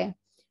ಹೇಳ್ತಾರೆ,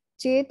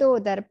 ಚೇತೋ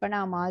ದರ್ಪಣ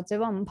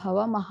ಮಾಜವಂ ಭವ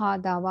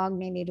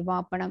ಮಹಾದಾವಾಗ್ನಿ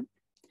ನಿರ್ವಾಪಣಂ.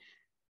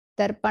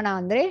 ದರ್ಪಣ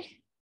ಅಂದ್ರೆ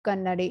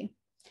ಕನ್ನಡಿ.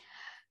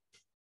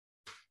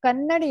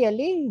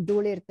 ಕನ್ನಡಿಯಲ್ಲಿ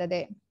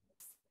ಧೂಳಿರ್ತದೆ.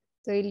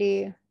 ಸೊ ಇಲ್ಲಿ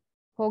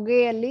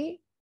ಹೊಗೆಯಲ್ಲಿ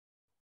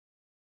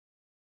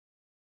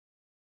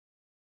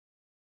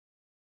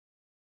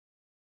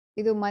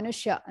ಇದು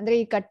ಮನುಷ್ಯ ಅಂದ್ರೆ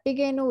ಈ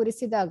ಕಟ್ಟಿಗೆಯನ್ನು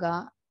ಉರಿಸಿದಾಗ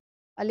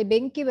ಅಲ್ಲಿ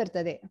ಬೆಂಕಿ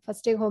ಬರ್ತದೆ.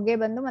 ಫಸ್ಟಿಗೆ ಹೊಗೆ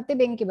ಬಂದು ಮತ್ತೆ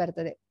ಬೆಂಕಿ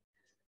ಬರ್ತದೆ.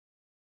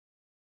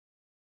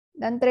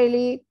 ನಂತರ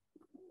ಇಲ್ಲಿ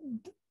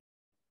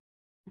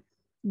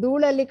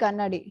ಧೂಳಲ್ಲಿ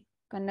ಕನ್ನಡಿ.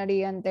 ಕನ್ನಡಿ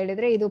ಅಂತ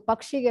ಹೇಳಿದ್ರೆ ಇದು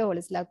ಪಕ್ಷಿಗೆ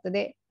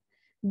ಹೋಲಿಸಲಾಗ್ತದೆ.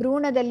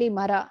 ಭ್ರೂಣದಲ್ಲಿ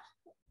ಮರ,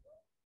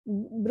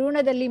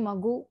 ಭ್ರೂಣದಲ್ಲಿ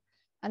ಮಗು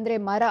ಅಂದ್ರೆ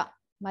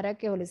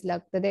ಮರಕ್ಕೆ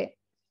ಹೋಲಿಸಲಾಗ್ತದೆ.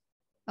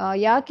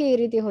 ಯಾಕೆ ಈ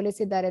ರೀತಿ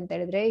ಹೋಲಿಸಿದ್ದಾರೆ ಅಂತ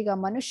ಹೇಳಿದ್ರೆ, ಈಗ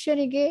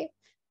ಮನುಷ್ಯನಿಗೆ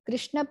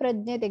ಕೃಷ್ಣ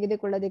ಪ್ರಜ್ಞೆ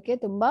ತೆಗೆದುಕೊಳ್ಳೋದಕ್ಕೆ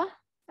ತುಂಬಾ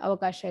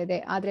ಅವಕಾಶ ಇದೆ,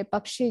 ಆದ್ರೆ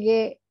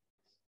ಪಕ್ಷಿಗೆ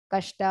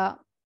ಕಷ್ಟ,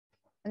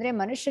 ಅಂದ್ರೆ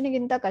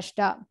ಮನುಷ್ಯನಿಗಿಂತ ಕಷ್ಟ.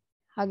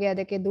 ಹಾಗೆ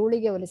ಅದಕ್ಕೆ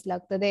ಧೂಳಿಗೆ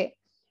ಹೋಲಿಸಲಾಗ್ತದೆ.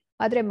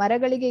 ಆದ್ರೆ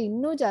ಮರಗಳಿಗೆ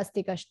ಇನ್ನೂ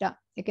ಜಾಸ್ತಿ ಕಷ್ಟ,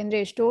 ಯಾಕೆಂದ್ರೆ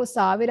ಎಷ್ಟೋ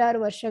ಸಾವಿರಾರು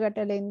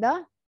ವರ್ಷಗಟ್ಟಲೆಯಿಂದ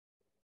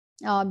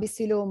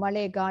ಬಿಸಿಲು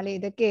ಮಳೆ ಗಾಳಿ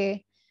ಇದಕ್ಕೆ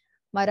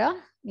ಮರ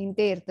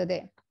ನಿಂತೇ ಇರ್ತದೆ.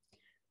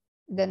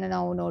 ಇದನ್ನು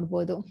ನಾವು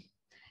ನೋಡ್ಬೋದು.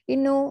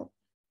 ಇನ್ನು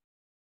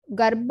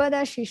ಗರ್ಭದ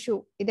ಶಿಶು,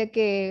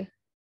 ಇದಕ್ಕೆ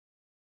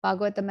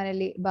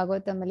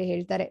ಭಾಗವತಮಲ್ಲಿ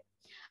ಹೇಳ್ತಾರೆ,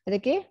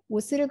 ಅದಕ್ಕೆ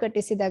ಉಸಿರು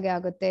ಕಟ್ಟಿಸಿದಾಗೆ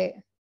ಆಗುತ್ತೆ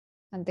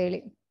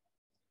ಅಂತೇಳಿ.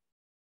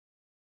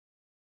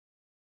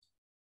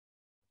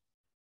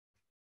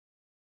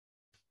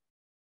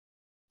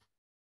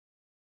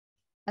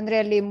 ಅಂದ್ರೆ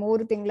ಅಲ್ಲಿ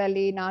 3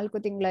 ತಿಂಗಳಲ್ಲಿ 4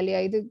 ತಿಂಗಳಲ್ಲಿ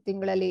 5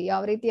 ತಿಂಗಳಲ್ಲಿ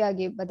ಯಾವ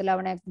ರೀತಿಯಾಗಿ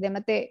ಬದಲಾವಣೆ ಆಗ್ತದೆ.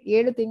 ಮತ್ತೆ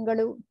 7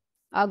 ತಿಂಗಳು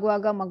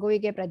ಆಗುವಾಗ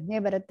ಮಗುವಿಗೆ ಪ್ರಜ್ಞೆ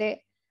ಬರುತ್ತೆ.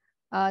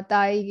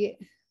 ತಾಯಿಗೆ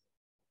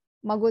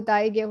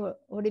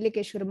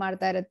ಹೊಡಿಲಿಕ್ಕೆ ಶುರು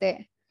ಮಾಡ್ತಾ ಇರತ್ತೆ.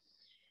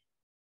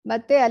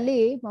 ಮತ್ತೆ ಅಲ್ಲಿ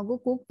ಮಗು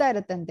ಕೂಗ್ತಾ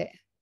ಇರತ್ತಂತೆ.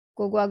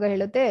 ಕೂಗುವಾಗ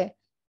ಹೇಳುತ್ತೆ,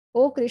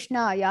 ಓ ಕೃಷ್ಣ,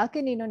 ಯಾಕೆ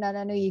ನೀನು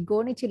ನನ್ನನ್ನು ಈ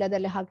ಗೋಣಿ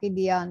ಚೀಲದಲ್ಲಿ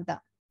ಹಾಕಿದ್ದೀಯಾ ಅಂತ.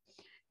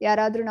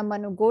 ಯಾರಾದ್ರೂ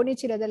ನಮ್ಮನ್ನು ಗೋಣಿ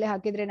ಚೀಲದಲ್ಲಿ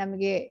ಹಾಕಿದ್ರೆ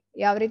ನಮಗೆ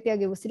ಯಾವ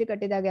ರೀತಿಯಾಗಿ ಉಸಿರು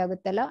ಕಟ್ಟಿದಾಗೆ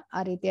ಆಗುತ್ತಲ್ಲ,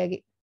 ಆ ರೀತಿಯಾಗಿ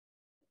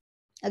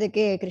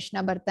ಅದಕ್ಕೆ ಕೃಷ್ಣ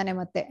ಬರ್ತಾನೆ.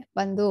 ಮತ್ತೆ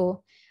ಬಂದು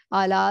ಆ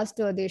ಲಾಸ್ಟ್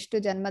ಅದೆಷ್ಟು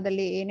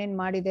ಜನ್ಮದಲ್ಲಿ ಏನೇನ್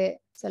ಮಾಡಿದೆ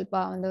ಸ್ವಲ್ಪ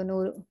ಒಂದು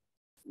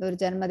 100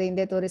 ಜನ್ಮದ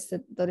ಹಿಂದೆ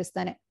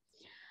ತೋರಿಸ್ತಾನೆ.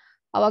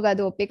 ಅವಾಗ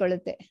ಅದು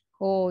ಒಪ್ಪಿಕೊಳ್ಳುತ್ತೆ,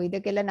 ಓ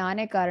ಇದಕ್ಕೆಲ್ಲ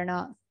ನಾನೇ ಕಾರಣ,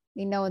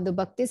 ನಿನ್ನ ಒಂದು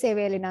ಭಕ್ತಿ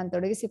ಸೇವೆಯಲ್ಲಿ ನಾನು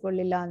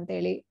ತೊಡಗಿಸಿಕೊಳ್ಳಿಲ್ಲ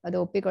ಅಂತೇಳಿ ಅದು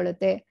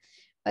ಒಪ್ಪಿಕೊಳ್ಳುತ್ತೆ.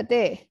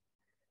 ಮತ್ತೆ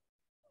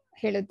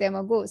ಹೇಳುತ್ತೆ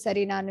ಮಗು,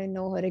 ಸರಿ ನಾನು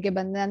ಇನ್ನು ಹೊರಗೆ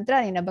ಬಂದ ನಂತರ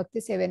ನಿನ್ನ ಭಕ್ತಿ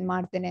ಸೇವೆಯನ್ನು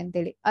ಮಾಡ್ತೇನೆ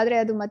ಅಂತೇಳಿ. ಆದ್ರೆ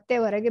ಅದು ಮತ್ತೆ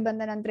ಹೊರಗೆ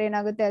ಬಂದ ನಂತರ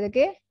ಏನಾಗುತ್ತೆ,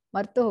 ಅದಕ್ಕೆ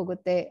ಮರ್ತು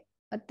ಹೋಗುತ್ತೆ.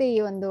 ಮತ್ತೆ ಈ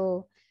ಒಂದು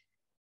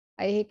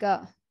ಐಹಿಕ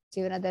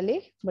ಜೀವನದಲ್ಲಿ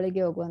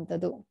ಮುಳುಗಿ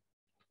ಹೋಗುವಂಥದ್ದು.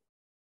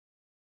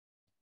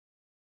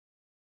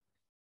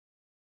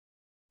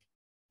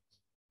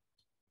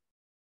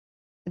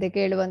 ಅದಕ್ಕೆ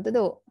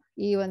ಹೇಳುವಂಥದ್ದು,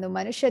 ಈ ಒಂದು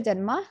ಮನುಷ್ಯ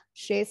ಜನ್ಮ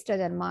ಶ್ರೇಷ್ಠ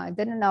ಜನ್ಮ.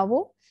 ಇದನ್ನು ನಾವು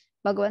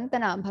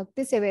ಭಗವಂತನ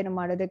ಭಕ್ತಿ ಸೇವೆಯನ್ನು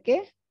ಮಾಡೋದಕ್ಕೆ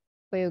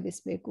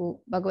ಉಪಯೋಗಿಸ್ಬೇಕು.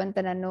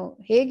 ಭಗವಂತನನ್ನು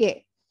ಹೇಗೆ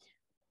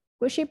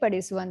ಖುಷಿ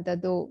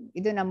ಪಡಿಸುವಂಥದ್ದು,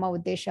 ಇದು ನಮ್ಮ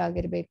ಉದ್ದೇಶ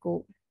ಆಗಿರ್ಬೇಕು.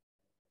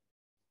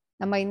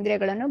 ನಮ್ಮ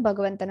ಇಂದ್ರಿಯಗಳನ್ನು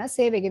ಭಗವಂತನ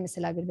ಸೇವೆಗೆ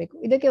ಮೀಸಲಾಗಿರ್ಬೇಕು.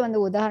 ಇದಕ್ಕೆ ಒಂದು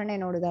ಉದಾಹರಣೆ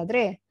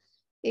ನೋಡೋದಾದ್ರೆ,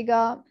 ಈಗ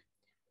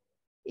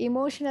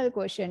ಇಮೋಷನಲ್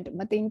ಕೋಶೆಂಟ್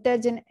ಮತ್ತೆ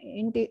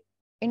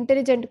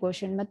ಇಂಟೆಲಿಜೆಂಟ್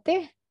ಕೋಶೆಂಟ್ ಮತ್ತೆ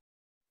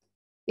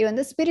ಈ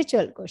ಒಂದು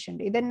ಸ್ಪಿರಿಚುವಲ್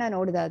ಕೋಶೆಂಟ್, ಇದನ್ನ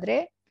ನೋಡೋದಾದ್ರೆ,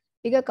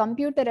 ಈಗ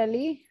ಕಂಪ್ಯೂಟರ್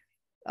ಅಲ್ಲಿ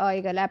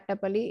ಈಗ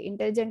ಲ್ಯಾಪ್ಟಾಪ್ ಅಲ್ಲಿ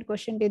ಇಂಟೆಲಿಜೆಂಟ್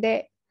ಕೋಶೆಂಟ್ ಇದೆ,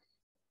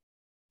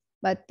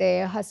 ಮತ್ತೆ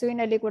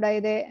ಹಸುವಿನಲ್ಲಿ ಕೂಡ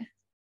ಇದೆ,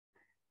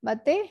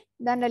 ಮತ್ತೆ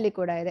ನನ್ನಲ್ಲಿ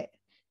ಕೂಡ ಇದೆ.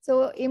 ಸೊ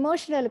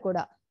ಇಮೋಷನಲ್ ಕೂಡ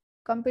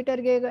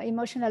ಕಂಪ್ಯೂಟರ್ಗೆ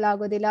ಇಮೋಷನಲ್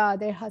ಆಗೋದಿಲ್ಲ,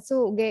 ಆದ್ರೆ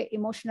ಹಸುಗೆ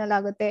ಇಮೋಷನಲ್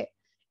ಆಗುತ್ತೆ,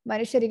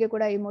 ಮನುಷ್ಯರಿಗೆ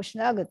ಕೂಡ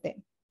ಇಮೋಷನಲ್ ಆಗುತ್ತೆ.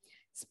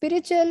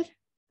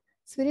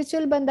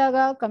 ಸ್ಪಿರಿಚುವಲ್ ಬಂದಾಗ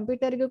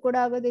ಕಂಪ್ಯೂಟರ್ಗೆ ಕೂಡ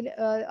ಆಗೋದಿಲ್ಲ,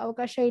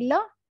 ಅವಕಾಶ ಇಲ್ಲ,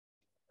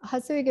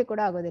 ಹಸುವಿಗೆ ಕೂಡ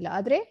ಆಗೋದಿಲ್ಲ,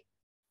 ಆದ್ರೆ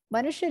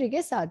ಮನುಷ್ಯರಿಗೆ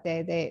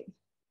ಸಾಧ್ಯ ಇದೆ.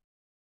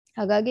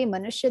 ಹಾಗಾಗಿ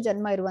ಮನುಷ್ಯ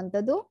ಜನ್ಮ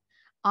ಇರುವಂತದ್ದು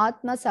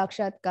ಆತ್ಮ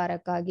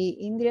ಸಾಕ್ಷಾತ್ಕಾರಕ್ಕಾಗಿ,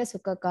 ಇಂದ್ರಿಯ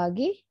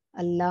ಸುಖಕ್ಕಾಗಿ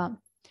ಅಲ್ಲ.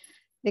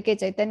 ಇದಕ್ಕೆ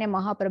ಚೈತನ್ಯ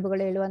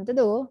ಮಹಾಪ್ರಭುಗಳು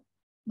ಹೇಳುವಂಥದ್ದು,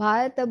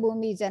 ಭಾರತ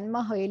ಭೂಮಿ ಜನ್ಮ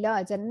ಹೊಯ್ಲ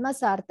ಜನ್ಮ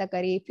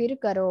ಸಾರ್ಥಕರಿ ಫಿರ್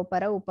ಕರೋ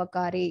ಪರ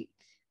ಉಪಕಾರಿ.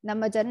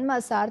 ನಮ್ಮ ಜನ್ಮ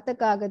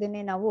ಸಾರ್ಥಕ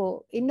ಆಗದೇನೆ ನಾವು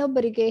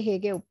ಇನ್ನೊಬ್ಬರಿಗೆ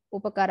ಹೇಗೆ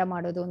ಉಪಕಾರ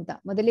ಮಾಡೋದು ಅಂತ.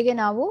 ಮೊದಲಿಗೆ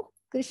ನಾವು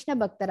ಕೃಷ್ಣ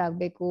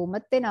ಭಕ್ತರಾಗ್ಬೇಕು,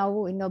 ಮತ್ತೆ ನಾವು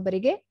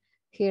ಇನ್ನೊಬ್ಬರಿಗೆ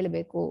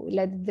ಹೇಳ್ಬೇಕು.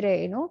 ಇಲ್ಲದಿದ್ರೆ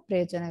ಏನು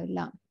ಪ್ರಯೋಜನವಿಲ್ಲ.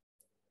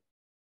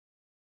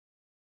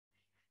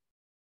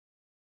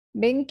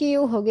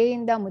 ಬೆಂಕಿಯು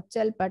ಹೊಗೆಯಿಂದ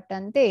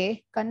ಮುಚ್ಚಲ್ಪಟ್ಟಂತೆ,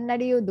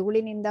 ಕನ್ನಡಿಯು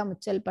ಧೂಳಿನಿಂದ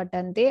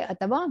ಮುಚ್ಚಲ್ಪಟ್ಟಂತೆ,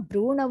 ಅಥವಾ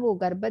ಭ್ರೂಣವು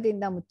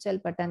ಗರ್ಭದಿಂದ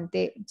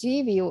ಮುಚ್ಚಲ್ಪಟ್ಟಂತೆ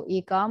ಜೀವಿಯು ಈ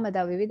ಕಾಮದ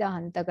ವಿವಿಧ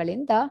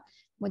ಹಂತಗಳಿಂದ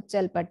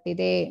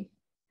ಮುಚ್ಚಲ್ಪಟ್ಟಿದೆ.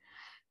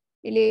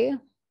 ಇಲ್ಲಿ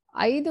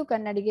 5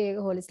 ಕನ್ನಡಿಗೆ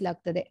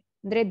ಹೋಲಿಸಲಾಗ್ತದೆ.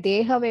 ಅಂದ್ರೆ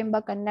ದೇಹವೆಂಬ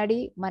ಕನ್ನಡಿ,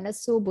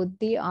 ಮನಸ್ಸು,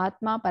 ಬುದ್ಧಿ,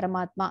 ಆತ್ಮ,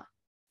 ಪರಮಾತ್ಮ.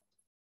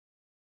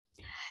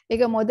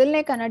 ಈಗ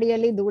ಮೊದಲನೇ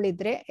ಕನ್ನಡಿಯಲ್ಲಿ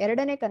ಧೂಳಿದ್ರೆ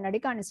 2ನೇ ಕನ್ನಡಿ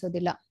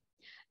ಕಾಣಿಸೋದಿಲ್ಲ.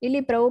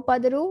 ಇಲ್ಲಿ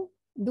ಪ್ರಭುಪಾದರು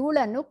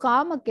ಧೂಳನ್ನು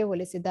ಕಾಮಕ್ಕೆ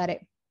ಹೋಲಿಸಿದ್ದಾರೆ.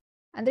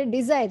 ಅಂದ್ರೆ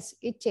ಡಿಸೈರ್ಸ್,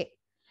 ಇಚ್ಛೆ.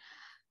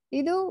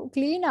 ಇದು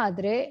ಕ್ಲೀನ್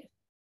ಆದ್ರೆ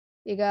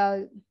ಈಗ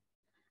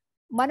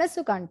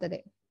ಮನಸ್ಸು ಕಾಣ್ತದೆ.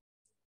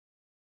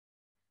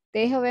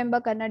 ದೇಹವೆಂಬ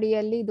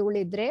ಕನ್ನಡಿಯಲ್ಲಿ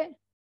ಧೂಳಿದ್ರೆ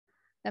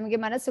ನಮಗೆ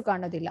ಮನಸ್ಸು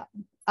ಕಾಣೋದಿಲ್ಲ.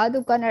 ಅದು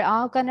ಆ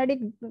ಕನ್ನಡಿ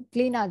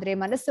ಕ್ಲೀನ್ ಆದ್ರೆ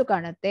ಮನಸ್ಸು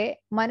ಕಾಣುತ್ತೆ.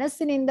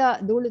 ಮನಸ್ಸಿನಿಂದ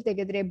ಧೂಳು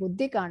ತೆಗೆದ್ರೆ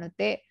ಬುದ್ಧಿ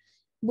ಕಾಣುತ್ತೆ.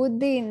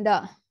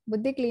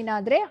 ಬುದ್ಧಿ ಕ್ಲೀನ್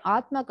ಆದ್ರೆ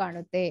ಆತ್ಮ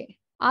ಕಾಣುತ್ತೆ.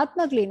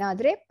 ಆತ್ಮ ಕ್ಲೀನ್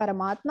ಆದ್ರೆ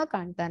ಪರಮಾತ್ಮ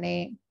ಕಾಣ್ತಾನೆ.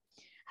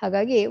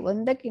 ಹಾಗಾಗಿ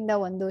ಒಂದಕ್ಕಿಂತ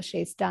ಒಂದು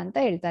ಶ್ರೇಷ್ಠ ಅಂತ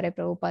ಹೇಳ್ತಾರೆ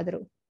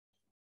ಪ್ರಭುಪಾದರು.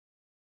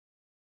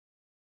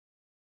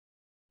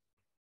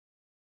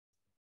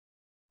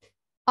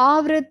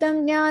 ಆವೃತಂ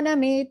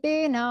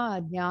ಜ್ಞಾನಮೇತೇನ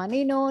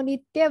ಜ್ಞಾನಿನೋ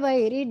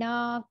ನಿತ್ಯವೈರಿಣ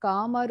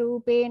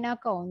ಕಾಮರೂಪೇಣ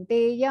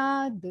ಕೌಂತೆಯ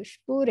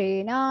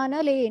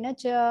ದುಷ್ಪುರೇನಾನಲೇನ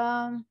ಚ.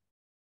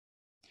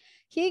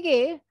 ಹೀಗೆ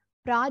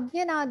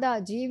ಪ್ರಾಜ್ಞನಾದ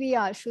ಜೀವಿಯ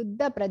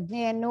ಶುದ್ಧ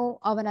ಪ್ರಜ್ಞೆಯನ್ನು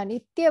ಅವನ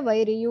ನಿತ್ಯ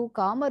ವೈರಿಯು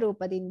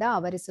ಕಾಮರೂಪದಿಂದ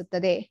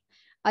ಆವರಿಸುತ್ತದೆ.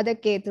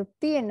 ಅದಕ್ಕೆ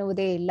ತೃಪ್ತಿ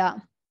ಎನ್ನುವುದೇ ಇಲ್ಲ.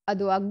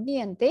 ಅದು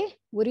ಅಗ್ನಿಯಂತೆ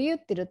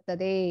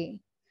ಉರಿಯುತ್ತಿರುತ್ತದೆ.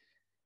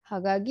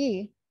 ಹಾಗಾಗಿ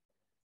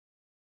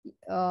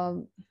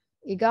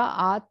ಈಗ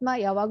ಆತ್ಮ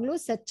ಯಾವಾಗ್ಲೂ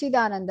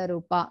ಸಚ್ಚಿದಾನಂದ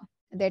ರೂಪ,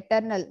 ಅದು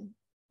ಎಟರ್ನಲ್,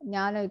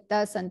 ಜ್ಞಾನಯುಕ್ತ,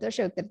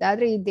 ಸಂತೋಷಯುಕ್ತ.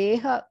 ಆದ್ರೆ ಈ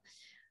ದೇಹ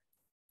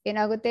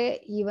ಏನಾಗುತ್ತೆ,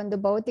 ಈ ಒಂದು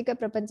ಭೌತಿಕ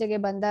ಪ್ರಪಂಚಕ್ಕೆ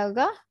ಬಂದಾಗ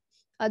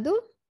ಅದು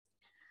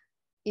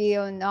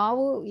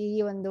ನಾವು ಈ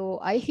ಒಂದು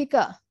ಐಹಿಕ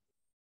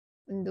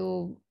ಒಂದು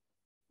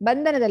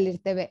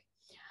ಬಂಧನದಲ್ಲಿರ್ತೇವೆ.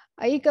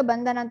 ಐಹಿಕ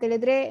ಬಂಧನ ಅಂತ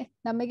ಹೇಳಿದ್ರೆ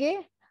ನಮಗೆ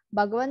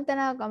ಭಗವಂತನ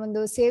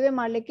ಒಂದು ಸೇವೆ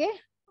ಮಾಡ್ಲಿಕ್ಕೆ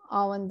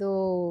ಆ ಒಂದು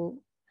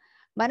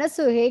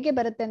ಮನಸ್ಸು ಹೇಗೆ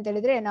ಬರುತ್ತೆ ಅಂತ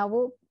ಹೇಳಿದ್ರೆ, ನಾವು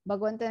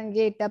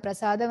ಭಗವಂತನಿಗೆ ಇಟ್ಟ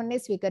ಪ್ರಸಾದವನ್ನೇ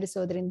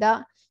ಸ್ವೀಕರಿಸೋದ್ರಿಂದ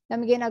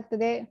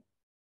ನಮ್ಗೇನಾಗ್ತದೆ,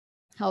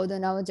 ಹೌದು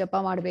ನಾವು ಜಪ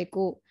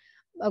ಮಾಡ್ಬೇಕು,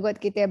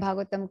 ಭಗವದ್ಗೀತೆ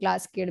ಭಾಗವತಂ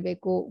ಕ್ಲಾಸ್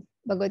ಕೇಳ್ಬೇಕು,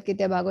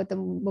 ಭಗವದ್ಗೀತೆ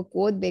ಭಾಗವತಂ ಬುಕ್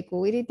ಓದ್ಬೇಕು,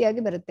 ಈ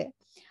ರೀತಿಯಾಗಿ ಬರುತ್ತೆ.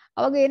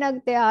 ಅವಾಗ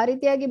ಏನಾಗುತ್ತೆ, ಆ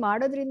ರೀತಿಯಾಗಿ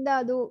ಮಾಡೋದ್ರಿಂದ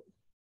ಅದು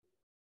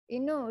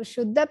ಇನ್ನು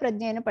ಶುದ್ಧ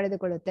ಪ್ರಜ್ಞೆಯನ್ನು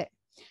ಪಡೆದುಕೊಳ್ಳುತ್ತೆ.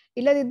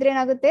 ಇಲ್ಲದಿದ್ರೆ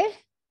ಏನಾಗುತ್ತೆ,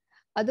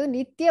 ಅದು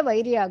ನಿತ್ಯ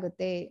ವೈರಿ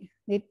ಆಗುತ್ತೆ.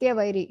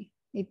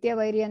 ನಿತ್ಯ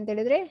ವೈರಿ ಅಂತ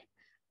ಹೇಳಿದ್ರೆ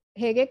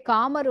ಹೇಗೆ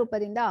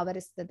ಕಾಮರೂಪದಿಂದ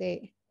ಆವರಿಸ್ತದೆ.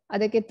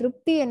 ಅದಕ್ಕೆ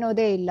ತೃಪ್ತಿ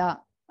ಎನ್ನೋದೇ ಇಲ್ಲ.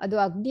 ಅದು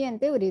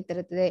ಅಗ್ನಿಯಂತೆ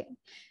ಉರಿಯುತ್ತಿರುತ್ತದೆ.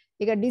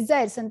 ಈಗ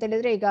ಡಿಸೈರ್ಸ್ ಅಂತ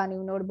ಹೇಳಿದ್ರೆ, ಈಗ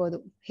ನೀವು ನೋಡ್ಬೋದು,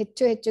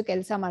 ಹೆಚ್ಚು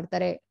ಕೆಲಸ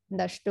ಮಾಡ್ತಾರೆ.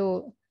 ಒಂದಷ್ಟು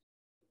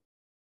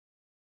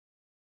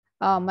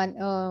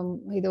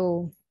ಇದು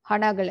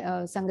ಹಣಗಳ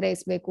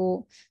ಸಂಗ್ರಹಿಸ್ಬೇಕು,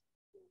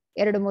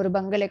 2-3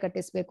 ಬಂಗಲೆ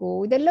ಕಟ್ಟಿಸ್ಬೇಕು,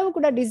 ಇದೆಲ್ಲವೂ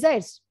ಕೂಡ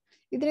ಡಿಸೈರ್ಸ್.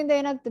 ಇದರಿಂದ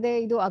ಏನಾಗ್ತದೆ,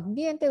 ಇದು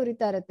ಅಗ್ನಿಯಂತೆ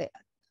ಉರಿತಾ ಇರುತ್ತೆ.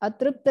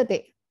 ಅತೃಪ್ತತೆ,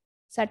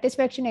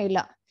 ಸ್ಯಾಟಿಸ್ಫ್ಯಾಕ್ಷನ್ ಇಲ್ಲ.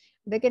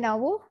 ಅದಕ್ಕೆ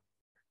ನಾವು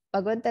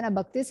ಭಗವಂತನ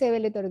ಭಕ್ತಿ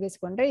ಸೇವೆಯಲ್ಲಿ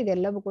ತೊಡಗಿಸಿಕೊಂಡ್ರೆ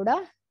ಇದೆಲ್ಲವೂ ಕೂಡ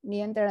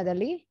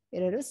ನಿಯಂತ್ರಣದಲ್ಲಿ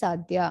ಇರಲು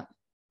ಸಾಧ್ಯ.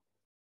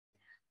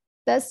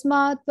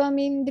 ತಸ್ಮಾತ್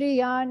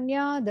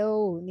ತ್ವಮಿಂದ್ರಿಯಾಣ್ಯಾದೌ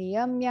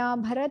ನಿಯಮ್ಯ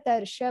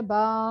ಭರತರ್ಷಭ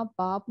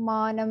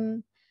ಪಾಪ್ಮಾನಂ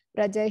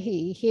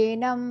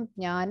ಪ್ರಜಹೀಹೇನಂ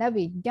ಜ್ಞಾನ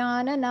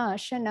ವಿಜ್ಞಾನ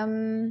ನಾಶನಂ.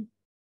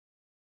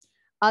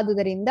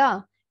 ಆದುದರಿಂದ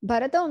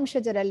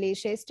ಭರತವಂಶಜರಲ್ಲಿ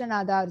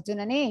ಶ್ರೇಷ್ಠನಾದ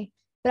ಅರ್ಜುನನೇ,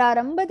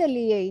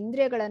 ಪ್ರಾರಂಭದಲ್ಲಿಯೇ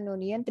ಇಂದ್ರಿಯಗಳನ್ನು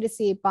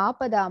ನಿಯಂತ್ರಿಸಿ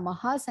ಪಾಪದ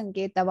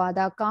ಮಹಾಸಂಕೇತವಾದ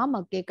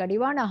ಕಾಮಕ್ಕೆ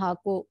ಕಡಿವಾಣ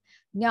ಹಾಕು.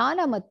 ಜ್ಞಾನ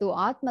ಮತ್ತು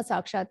ಆತ್ಮ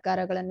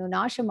ಸಾಕ್ಷಾತ್ಕಾರಗಳನ್ನು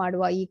ನಾಶ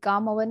ಮಾಡುವ ಈ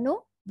ಕಾಮವನ್ನು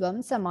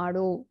ಧ್ವಂಸ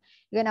ಮಾಡು.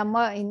 ಈಗ ನಮ್ಮ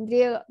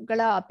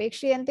ಇಂದ್ರಿಯಗಳ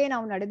ಅಪೇಕ್ಷೆಯಂತೆ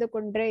ನಾವು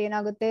ನಡೆದುಕೊಂಡ್ರೆ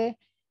ಏನಾಗುತ್ತೆ,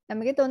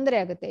 ನಮಗೆ ತೊಂದರೆ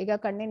ಆಗುತ್ತೆ. ಈಗ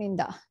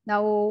ಕಣ್ಣಿನಿಂದ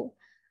ನಾವು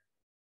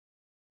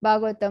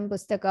ಭಾಗವತಂ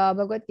ಪುಸ್ತಕ,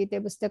 ಭಗವದ್ಗೀತೆ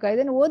ಪುಸ್ತಕ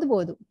ಇದನ್ನು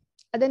ಓದ್ಬೋದು.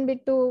 ಅದನ್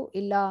ಬಿಟ್ಟು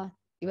ಇಲ್ಲ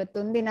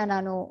ಇವತ್ತೊಂದಿನ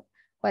ನಾನು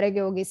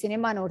ಹೊರಗೆ ಹೋಗಿ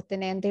ಸಿನಿಮಾ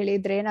ನೋಡ್ತೇನೆ ಅಂತ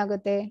ಹೇಳಿದ್ರೆ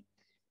ಏನಾಗುತ್ತೆ,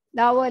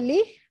 ನಾವು ಅಲ್ಲಿ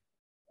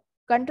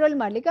ಕಂಟ್ರೋಲ್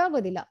ಮಾಡ್ಲಿಕ್ಕೆ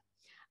ಆಗೋದಿಲ್ಲ.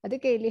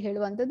 ಅದಕ್ಕೆ ಇಲ್ಲಿ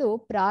ಹೇಳುವಂಥದ್ದು,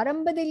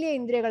 ಪ್ರಾರಂಭದಲ್ಲಿಯೇ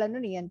ಇಂದ್ರಿಯಗಳನ್ನು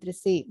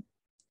ನಿಯಂತ್ರಿಸಿ.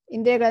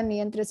 ಇಂದ್ರಿಯಗಳನ್ನು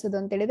ನಿಯಂತ್ರಿಸುವುದು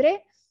ಅಂತ ಹೇಳಿದ್ರೆ,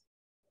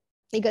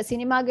 ಈಗ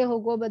ಸಿನಿಮಾಗೆ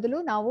ಹೋಗೋ ಬದಲು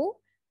ನಾವು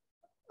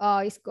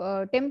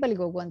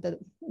ಟೆಂಪಲ್ಗೆ ಹೋಗುವಂಥದ್ದು,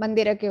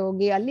 ಮಂದಿರಕ್ಕೆ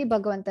ಹೋಗಿ ಅಲ್ಲಿ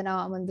ಭಗವಂತನ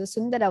ಒಂದು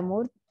ಸುಂದರ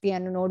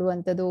ಮೂರ್ತಿಯನ್ನು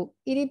ನೋಡುವಂಥದ್ದು,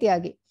 ಈ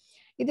ರೀತಿಯಾಗಿ.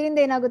 ಇದರಿಂದ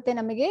ಏನಾಗುತ್ತೆ,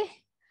 ನಮಗೆ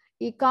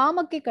ಈ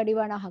ಕಾಮಕ್ಕೆ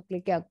ಕಡಿವಾಣ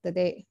ಹಾಕ್ಲಿಕ್ಕೆ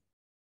ಆಗ್ತದೆ.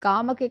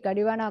 ಕಾಮಕ್ಕೆ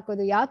ಕಡಿವಾಣ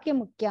ಹಾಕೋದು ಯಾಕೆ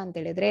ಮುಖ್ಯ ಅಂತ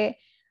ಹೇಳಿದ್ರೆ,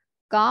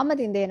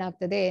 ಕಾಮದಿಂದ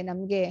ಏನಾಗ್ತದೆ,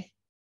 ನಮ್ಗೆ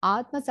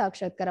ಆತ್ಮ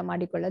ಸಾಕ್ಷಾತ್ಕಾರ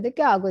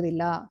ಮಾಡಿಕೊಳ್ಳೋದಕ್ಕೆ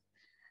ಆಗೋದಿಲ್ಲ.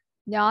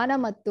 ಜ್ಞಾನ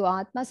ಮತ್ತು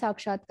ಆತ್ಮ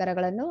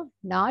ಸಾಕ್ಷಾತ್ಕಾರಗಳನ್ನು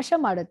ನಾಶ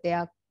ಮಾಡುತ್ತೆ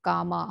ಆ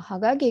ಕಾಮ.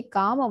 ಹಾಗಾಗಿ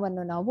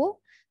ಕಾಮವನ್ನು ನಾವು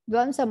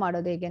ಧ್ವಂಸ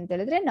ಮಾಡೋದು ಹೇಗೆ ಅಂತ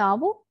ಹೇಳಿದ್ರೆ,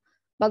 ನಾವು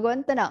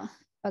ಭಗವಂತನ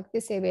ಭಕ್ತಿ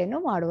ಸೇವೆಯನ್ನು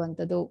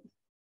ಮಾಡುವಂಥದ್ದು.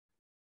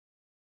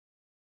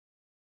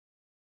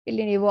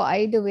 ಇಲ್ಲಿ ನೀವು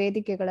 5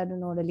 ವೇದಿಕೆಗಳನ್ನು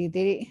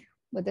ನೋಡಲಿದ್ದೀರಿ.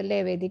 ಮೊದಲನೇ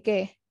ವೇದಿಕೆ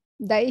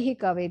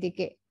ದೈಹಿಕ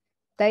ವೇದಿಕೆ.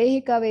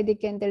 ದೈಹಿಕ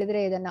ವೇದಿಕೆ ಅಂತ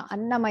ಹೇಳಿದ್ರೆ ಇದನ್ನ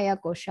ಅನ್ನಮಯ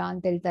ಕೋಶ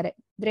ಅಂತ ಹೇಳ್ತಾರೆ.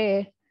 ಅಂದ್ರೆ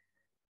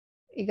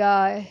ಈಗ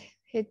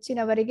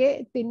ಹೆಚ್ಚಿನವರಿಗೆ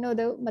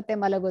ತಿನ್ನೋದು ಮತ್ತೆ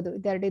ಮಲಗೋದು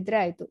ಇದೆರಡಿದ್ರೆ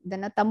ಆಯ್ತು.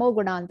 ಇದನ್ನ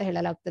ತಮೋಗುಣ ಅಂತ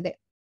ಹೇಳಲಾಗ್ತದೆ.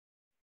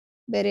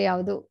 ಬೇರೆ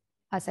ಯಾವುದು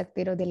ಆಸಕ್ತಿ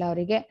ಇರೋದಿಲ್ಲ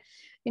ಅವರಿಗೆ.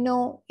 ಇನ್ನು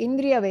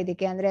ಇಂದ್ರಿಯ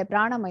ವೇದಿಕೆ ಅಂದ್ರೆ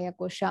ಪ್ರಾಣಮಯ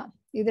ಕೋಶ.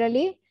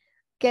 ಇದರಲ್ಲಿ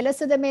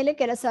ಕೆಲಸದ ಮೇಲೆ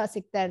ಕೆಲಸ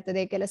ಸಿಗ್ತಾ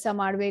ಇರ್ತದೆ. ಕೆಲಸ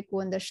ಮಾಡ್ಬೇಕು,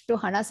 ಒಂದಷ್ಟು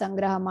ಹಣ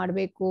ಸಂಗ್ರಹ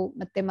ಮಾಡ್ಬೇಕು,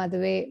 ಮತ್ತೆ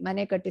ಮದುವೆ,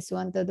 ಮನೆ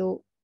ಕಟ್ಟಿಸುವಂಥದ್ದು,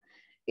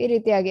 ಈ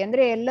ರೀತಿಯಾಗಿ.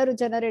 ಅಂದ್ರೆ ಎಲ್ಲರೂ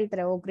ಜನರು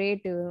ಹೇಳ್ತಾರೆ, ಓ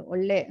ಗ್ರೇಟ್,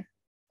 ಒಳ್ಳೆ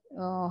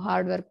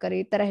ಹಾರ್ಡ್ ವರ್ಕರ್,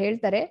 ಈ ತರ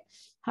ಹೇಳ್ತಾರೆ.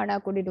 ಹಣ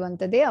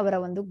ಕೂಡಿಡುವಂಥದ್ದೇ ಅವರ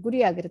ಒಂದು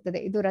ಗುರಿಯಾಗಿರುತ್ತದೆ.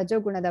 ಇದು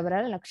ರಜೋಗುಣದವರ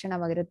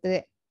ಲಕ್ಷಣವಾಗಿರುತ್ತದೆ.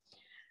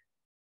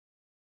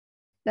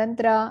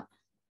 ನಂತರ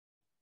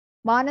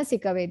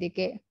ಮಾನಸಿಕ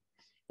ವೇದಿಕೆ.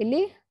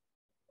 ಇಲ್ಲಿ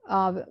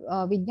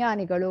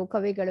ವಿಜ್ಞಾನಿಗಳು,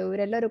 ಕವಿಗಳು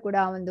ಇವರೆಲ್ಲರೂ ಕೂಡ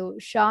ಒಂದು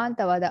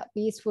ಶಾಂತವಾದ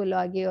ಪೀಸ್ಫುಲ್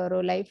ಆಗಿ ಅವರು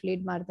ಲೈಫ್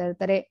ಲೀಡ್ ಮಾಡ್ತಾ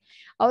ಇರ್ತಾರೆ.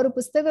 ಅವರು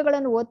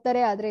ಪುಸ್ತಕಗಳನ್ನು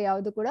ಓದ್ತಾರೆ, ಆದ್ರೆ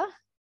ಯಾವುದು ಕೂಡ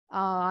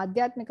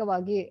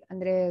ಆಧ್ಯಾತ್ಮಿಕವಾಗಿ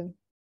ಅಂದ್ರೆ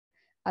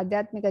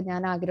ಆಧ್ಯಾತ್ಮಿಕ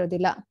ಜ್ಞಾನ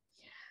ಆಗಿರೋದಿಲ್ಲ.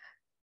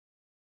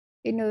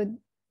 ಇನ್ನು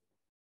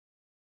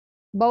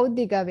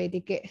ಬೌದ್ಧಿಕ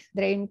ವೇದಿಕೆ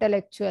ಅಂದ್ರೆ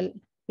ಇಂಟೆಲೆಕ್ಚುಯಲ್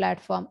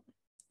ಪ್ಲಾಟ್ಫಾರ್ಮ್,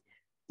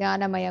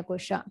 ಜ್ಞಾನಮಯ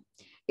ಕೋಶ.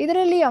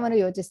 ಇದರಲ್ಲಿ ಅವನು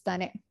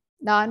ಯೋಚಿಸ್ತಾನೆ,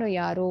 ನಾನು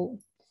ಯಾರು,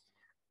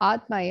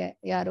 ಆತ್ಮ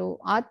ಯಾರು,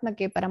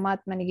 ಆತ್ಮಕ್ಕೆ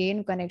ಪರಮಾತ್ಮನಿಗೆ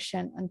ಏನು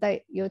ಕನೆಕ್ಷನ್ ಅಂತ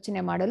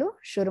ಯೋಚನೆ ಮಾಡಲು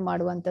ಶುರು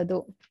ಮಾಡುವಂಥದ್ದು.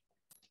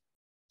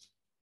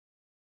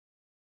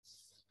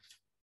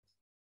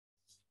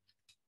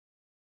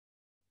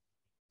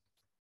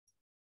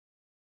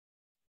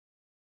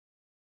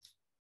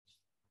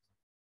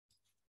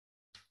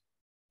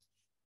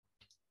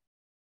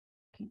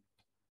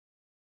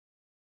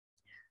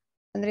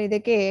 ಅಂದ್ರೆ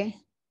ಇದಕ್ಕೆ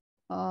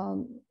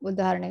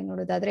ಉದಾಹರಣೆ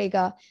ನೋಡೋದಾದ್ರೆ, ಈಗ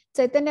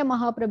ಚೈತನ್ಯ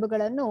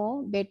ಮಹಾಪ್ರಭುಗಳನ್ನು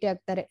ಭೇಟಿ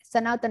ಆಗ್ತಾರೆ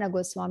ಸನಾತನ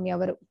ಗೋಸ್ವಾಮಿ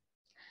ಅವರು.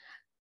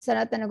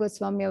 ಸನಾತನ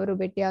ಗೋಸ್ವಾಮಿ ಅವರು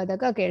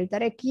ಭೇಟಿಯಾದಾಗ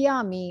ಕೇಳ್ತಾರೆ,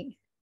 ಕಿಯಾಮಿ,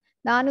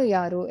 ನಾನು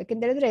ಯಾರು?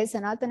 ಯಾಕೆಂದ್ರೆ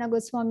ಸನಾತನ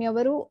ಗೋಸ್ವಾಮಿ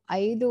ಅವರು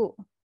 5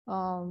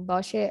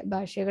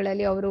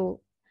 ಭಾಷೆಗಳಲ್ಲಿ ಅವರು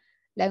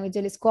ಲ್ಯಾಂಗ್ವೇಜ್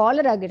ಅಲ್ಲಿ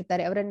ಸ್ಕಾಲರ್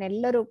ಆಗಿರ್ತಾರೆ.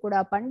 ಅವರನ್ನೆಲ್ಲರೂ ಕೂಡ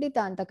ಪಂಡಿತ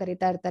ಅಂತ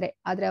ಕರೀತಾ ಇರ್ತಾರೆ.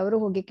 ಆದ್ರೆ ಅವರು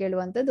ಹೋಗಿ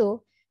ಕೇಳುವಂಥದ್ದು,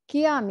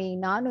 ಕಿಯಾಮಿ,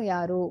 ನಾನು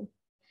ಯಾರು?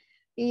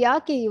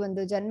 ಯಾಕೆ ಈ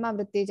ಒಂದು ಜನ್ಮ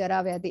ಮೃತ್ಯು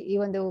ಜರಾವ್ಯಾಧಿ, ಈ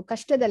ಒಂದು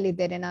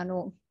ಕಷ್ಟದಲ್ಲಿದ್ದೇನೆ ನಾನು.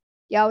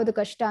 ಯಾವುದು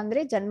ಕಷ್ಟ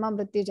ಅಂದ್ರೆ ಜನ್ಮ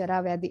ಮೃತ್ಯು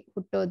ಜರಾವ್ಯಾಧಿ,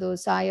 ಹುಟ್ಟೋದು,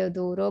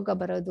 ಸಾಯೋದು, ರೋಗ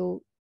ಬರೋದು,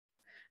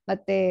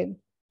 ಮತ್ತೆ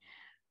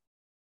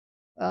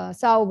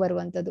ಸಾವು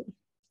ಬರುವಂಥದ್ದು.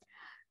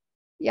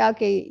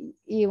 ಯಾಕೆ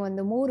ಈ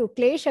ಒಂದು 3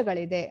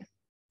 ಕ್ಲೇಶಗಳಿದೆ.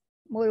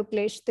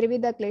 3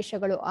 ತ್ರಿವಿಧ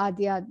ಕ್ಲೇಶಗಳು,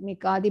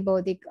 ಆಧ್ಯಾತ್ಮಿಕ,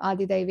 ಆದಿಭೌತಿಕ್,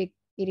 ಆದಿದೈವಿಕ್.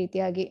 ಈ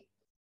ರೀತಿಯಾಗಿ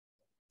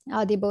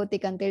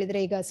ಆದಿಭೌತಿಕ್ ಅಂತ ಹೇಳಿದ್ರೆ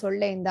ಈಗ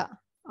ಸೊಳ್ಳೆಯಿಂದ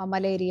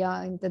ಮಲೇರಿಯಾ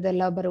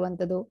ಇಂಥದ್ದೆಲ್ಲ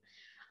ಬರುವಂಥದ್ದು.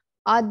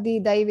 ಆದಿ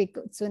ದೈವಿಕ್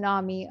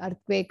ಸುನಾಮಿ,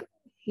 ಅರ್ಥ್ಕ್ವೇಕ್,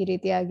 ಈ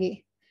ರೀತಿಯಾಗಿ.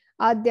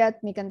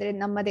 ಆಧ್ಯಾತ್ಮಿಕ ಅಂದ್ರೆ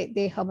ನಮ್ಮದೇ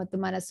ದೇಹ ಮತ್ತು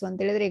ಮನಸ್ಸು ಅಂತ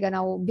ಹೇಳಿದ್ರೆ ಈಗ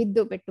ನಾವು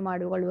ಬಿದ್ದು ಪೆಟ್ಟು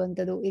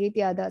ಮಾಡಿಕೊಳ್ಳುವಂಥದ್ದು, ಈ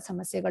ರೀತಿಯಾದ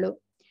ಸಮಸ್ಯೆಗಳು.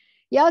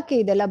 ಯಾಕೆ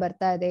ಇದೆಲ್ಲ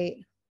ಬರ್ತಾ ಇದೆ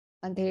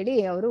ಅಂತ ಹೇಳಿ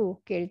ಅವರು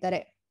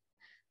ಕೇಳ್ತಾರೆ.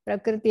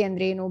 ಪ್ರಕೃತಿ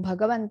ಅಂದ್ರೆ ಏನು,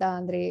 ಭಗವಂತ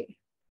ಅಂದ್ರೆ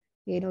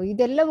ಏನು,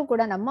 ಇದೆಲ್ಲವೂ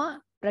ಕೂಡ ನಮ್ಮ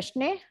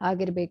ಪ್ರಶ್ನೆ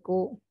ಆಗಿರ್ಬೇಕು.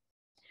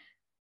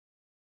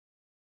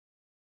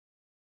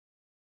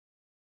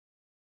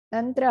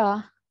 ನಂತರ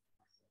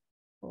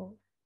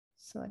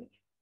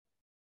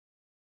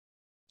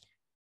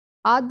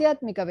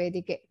ಆಧ್ಯಾತ್ಮಿಕ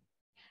ವೇದಿಕೆ.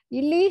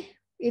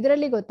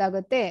 ಇದರಲ್ಲಿ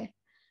ಗೊತ್ತಾಗುತ್ತೆ,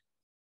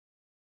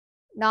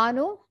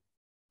 ನಾನು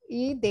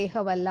ಈ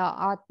ದೇಹವಲ್ಲ,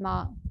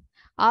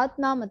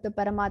 ಆತ್ಮ ಮತ್ತು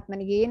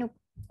ಪರಮಾತ್ಮನಿಗೆ ಏನು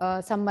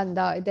ಸಂಬಂಧ,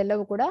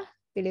 ಇದೆಲ್ಲವೂ ಕೂಡ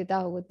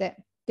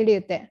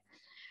ತಿಳಿಯುತ್ತೆ.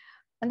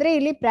 ಅಂದ್ರೆ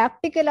ಇಲ್ಲಿ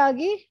ಪ್ರಾಕ್ಟಿಕಲ್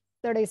ಆಗಿ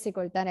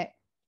ತೊಡಗಿಸಿಕೊಳ್ತಾನೆ.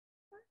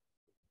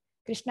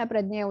 ಕೃಷ್ಣ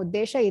ಪ್ರಜ್ಞೆಯ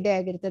ಉದ್ದೇಶ ಇದೇ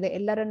ಆಗಿರ್ತದೆ,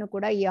 ಎಲ್ಲರನ್ನು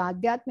ಕೂಡ ಈ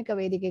ಆಧ್ಯಾತ್ಮಿಕ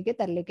ವೇದಿಕೆಗೆ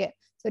ತರಲಿಕ್ಕೆ.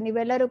 ಸೊ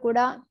ನೀವೆಲ್ಲರೂ ಕೂಡ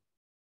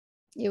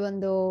ಈ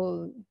ಒಂದು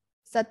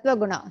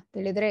ಸತ್ವಗುಣ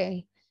ತಿಳಿದ್ರೆ,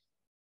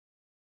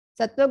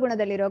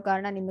 ಸತ್ವಗುಣದಲ್ಲಿರೋ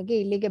ಕಾರಣ ನಿಮಗೆ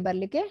ಇಲ್ಲಿಗೆ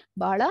ಬರ್ಲಿಕ್ಕೆ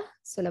ಬಹಳ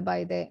ಸುಲಭ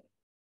ಇದೆ.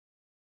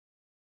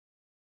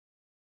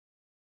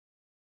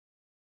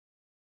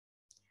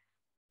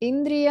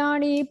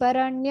 ಇಂದ್ರಿಯಾಣಿ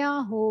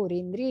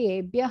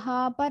ಪರಣ್ಯಾಹುರಿಂದ್ರಿಯೇಭ್ಯಃ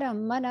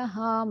ಪರಂ ಮನಃ,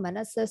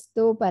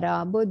 ಮನಸ್ಸಸ್ತು ಪರಾ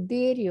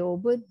ಬುದ್ಧಿರ್ಯೋ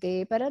ಬುದ್ಧೇ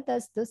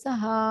ಪರತಸ್ತು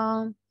ಸಹ.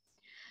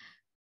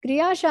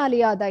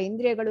 ಕ್ರಿಯಾಶಾಲಿಯಾದ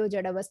ಇಂದ್ರಿಯಗಳು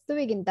ಜಡ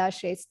ವಸ್ತುವಿಗಿಂತ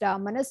ಶ್ರೇಷ್ಠ,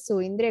 ಮನಸ್ಸು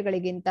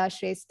ಇಂದ್ರಿಯಗಳಿಗಿಂತ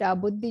ಶ್ರೇಷ್ಠ,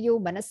 ಬುದ್ಧಿಯು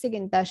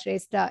ಮನಸ್ಸಿಗಿಂತ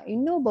ಶ್ರೇಷ್ಠ,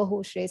 ಇನ್ನೂ ಬಹು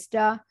ಶ್ರೇಷ್ಠ.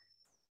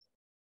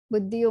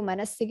 ಬುದ್ಧಿಯು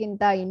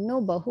ಮನಸ್ಸಿಗಿಂತ ಇನ್ನೂ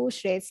ಬಹು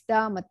ಶ್ರೇಷ್ಠ,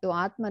 ಮತ್ತು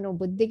ಆತ್ಮನು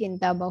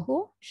ಬುದ್ಧಿಗಿಂತ ಬಹು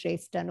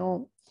ಶ್ರೇಷ್ಠನು.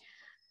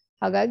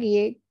 ಹಾಗಾಗಿ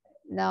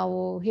ನಾವು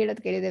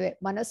ಹೇಳೋದು ಕೇಳಿದ್ದೇವೆ,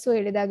 ಮನಸ್ಸು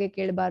ಹೇಳಿದಾಗೆ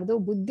ಕೇಳಬಾರ್ದು,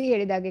 ಬುದ್ಧಿ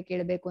ಹೇಳಿದಾಗೆ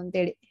ಕೇಳಬೇಕು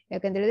ಅಂತೇಳಿ.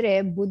 ಯಾಕಂತ ಹೇಳಿದ್ರೆ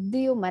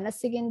ಬುದ್ಧಿಯು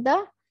ಮನಸ್ಸಿಗಿಂತ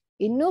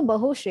ಇನ್ನೂ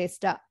ಬಹು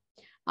ಶ್ರೇಷ್ಠ,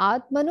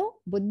 ಆತ್ಮನು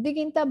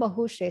ಬುದ್ಧಿಗಿಂತ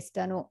ಬಹು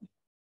ಶ್ರೇಷ್ಠನು.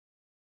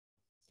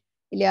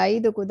 ಇಲ್ಲಿ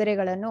 5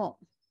 ಕುದುರೆಗಳನ್ನು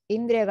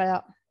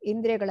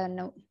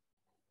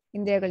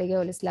ಇಂದ್ರಿಯಗಳಿಗೆ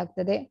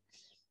ಹೋಲಿಸಲಾಗ್ತದೆ.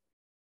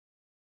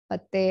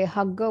 ಮತ್ತೆ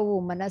ಹಗ್ಗವು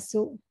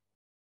ಮನಸ್ಸು,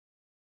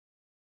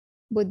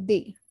 ಬುದ್ಧಿ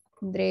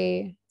ಅಂದ್ರೆ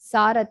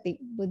ಸಾರಥಿ,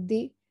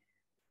 ಬುದ್ಧಿ,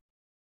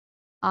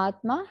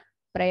 ಆತ್ಮ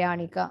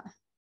ಪ್ರಯಾಣಿಕ.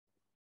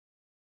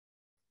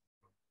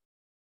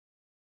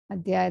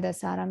 ಅಧ್ಯಾಯದ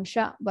ಸಾರಾಂಶ: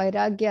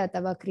 ವೈರಾಗ್ಯ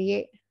ಅಥವಾ ಕ್ರಿಯೆ.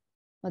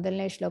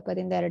 1ನೇ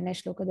ಶ್ಲೋಕದಿಂದ 2ನೇ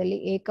ಶ್ಲೋಕದಲ್ಲಿ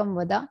ಏಕಂ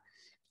ವದ,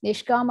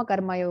 ನಿಷ್ಕಾಮ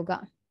ಕರ್ಮಯೋಗ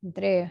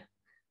ಅಂದ್ರೆ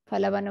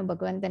ಫಲವನ್ನು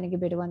ಭಗವಂತನಿಗೆ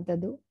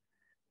ಬಿಡುವಂಥದ್ದು.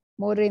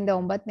 3ರಿಂದ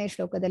 9ನೇ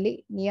ಶ್ಲೋಕದಲ್ಲಿ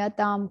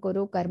ನಿಯತಾಂ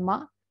ಕುರು ಕರ್ಮ,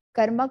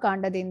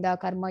 ಕರ್ಮಕಾಂಡದಿಂದ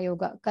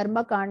ಕರ್ಮಯೋಗ.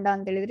 ಕರ್ಮಕಾಂಡ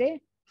ಅಂತ ಹೇಳಿದ್ರೆ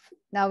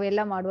ನಾವೆಲ್ಲ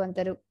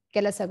ಮಾಡುವಂಥದ್ದು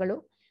ಕೆಲಸಗಳು.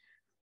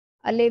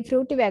 ಅಲ್ಲಿ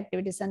ಫ್ರೂಟಿವ್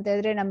ಆಕ್ಟಿವಿಟೀಸ್ ಅಂತ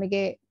ಹೇಳಿದ್ರೆ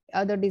ನಮಗೆ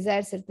ಯಾವ್ದೋ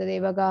ಡಿಸೈರ್ಸ್ ಇರ್ತದೆ.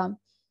 ಇವಾಗ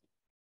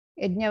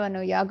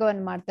ಯಜ್ಞವನ್ನು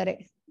ಯಾಗವನ್ನು ಮಾಡ್ತಾರೆ,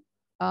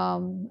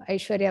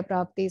 ಐಶ್ವರ್ಯ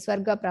ಪ್ರಾಪ್ತಿ,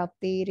 ಸ್ವರ್ಗ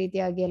ಪ್ರಾಪ್ತಿ, ಈ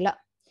ರೀತಿಯಾಗಿ ಎಲ್ಲ.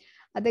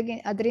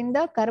 ಅದರಿಂದ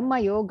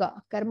ಕರ್ಮಯೋಗ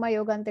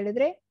ಅಂತ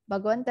ಹೇಳಿದ್ರೆ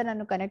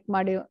ಭಗವಂತನನ್ನು ಕನೆಕ್ಟ್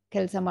ಮಾಡಿ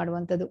ಕೆಲಸ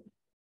ಮಾಡುವಂಥದ್ದು.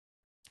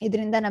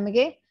 ಇದರಿಂದ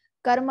ನಮಗೆ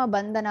ಕರ್ಮ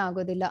ಬಂಧನ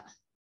ಆಗೋದಿಲ್ಲ.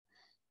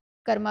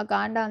 ಕರ್ಮ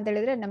ಕಾಂಡ ಅಂತ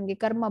ಹೇಳಿದ್ರೆ ನಮ್ಗೆ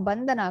ಕರ್ಮ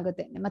ಬಂಧನ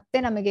ಆಗುತ್ತೆ. ಮತ್ತೆ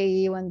ನಮಗೆ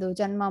ಈ ಒಂದು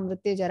ಜನ್ಮ,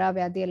 ಮೃತ್ಯು, ಜರ,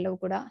 ವ್ಯಾಧಿ ಎಲ್ಲವೂ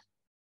ಕೂಡ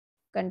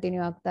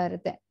ಕಂಟಿನ್ಯೂ ಆಗ್ತಾ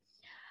ಇರುತ್ತೆ.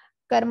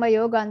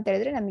 ಕರ್ಮಯೋಗ ಅಂತ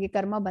ಹೇಳಿದ್ರೆ ನಮಗೆ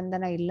ಕರ್ಮ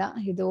ಬಂಧನ ಇಲ್ಲ.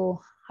 ಇದು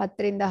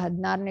 10ರಿಂದ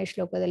 16ನೇ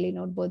ಶ್ಲೋಕದಲ್ಲಿ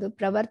ನೋಡ್ಬೋದು.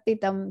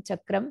 ಪ್ರವರ್ತಿತಂ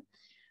ಚಕ್ರಂ.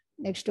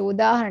 ನೆಕ್ಸ್ಟ್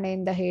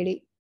ಉದಾಹರಣೆಯಿಂದ ಹೇಳಿ,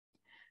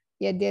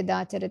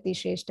 ಯದ್ಯದಾಚರತಿ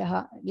ಶ್ರೇಷ್ಠ,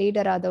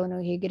 ಲೀಡರ್ ಆದವನು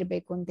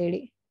ಹೇಗಿರ್ಬೇಕು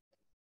ಅಂತೇಳಿ.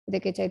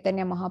 ಇದಕ್ಕೆ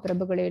ಚೈತನ್ಯ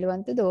ಮಹಾಪ್ರಭುಗಳು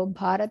ಹೇಳುವಂಥದ್ದು,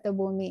 ಭಾರತ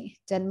ಭೂಮಿ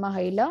ಜನ್ಮ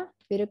ಹೈಲ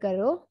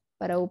ಪಿರುಕರು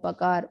ಪರ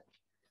ಉಪಕಾರ.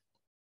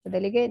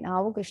 ಬದಲಿಗೆ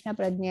ನಾವು ಕೃಷ್ಣ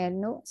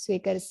ಪ್ರಜ್ಞೆಯನ್ನು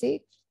ಸ್ವೀಕರಿಸಿ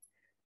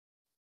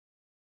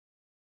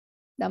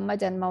ನಮ್ಮ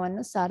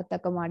ಜನ್ಮವನ್ನು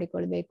ಸಾರ್ಥಕ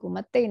ಮಾಡಿಕೊಳ್ಬೇಕು,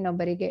 ಮತ್ತೆ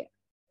ಇನ್ನೊಬ್ಬರಿಗೆ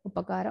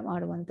ಉಪಕಾರ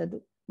ಮಾಡುವಂಥದ್ದು.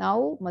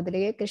 ನಾವು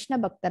ಮೊದಲಿಗೆ ಕೃಷ್ಣ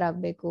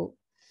ಭಕ್ತರಾಗಬೇಕು,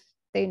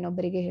 ಮತ್ತೆ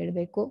ಇನ್ನೊಬ್ಬರಿಗೆ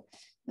ಹೇಳಬೇಕು.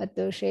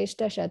 ಮತ್ತು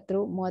ಶ್ರೇಷ್ಠ ಶತ್ರು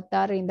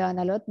 36ರಿಂದ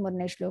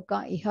 43ನೇ ಶ್ಲೋಕ,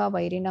 ಇಹ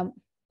ವೈರಿಣಂ.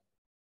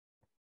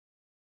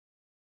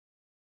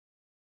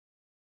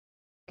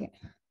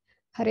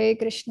 ಹರೇ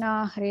ಕೃಷ್ಣ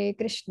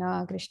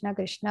ಕೃಷ್ಣ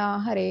ಕೃಷ್ಣ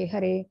ಹರೇ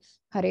ಹರೇ,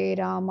 ಹರೇ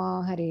ರಾಮ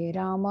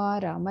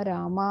ರಾಮ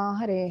ರಾಮ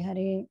ಹರೇ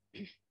ಹರೇ.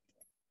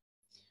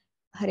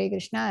 ಹರೇ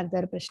ಕೃಷ್ಣ.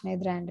 ಅರ್ಧರ್ ಪ್ರಶ್ನೆ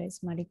ಇದ್ರೆ ಹ್ಯಾಂಡ್ ರೈಸ್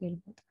ಮಾಡಿ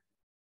ಕೇಳ್ಬೋದು.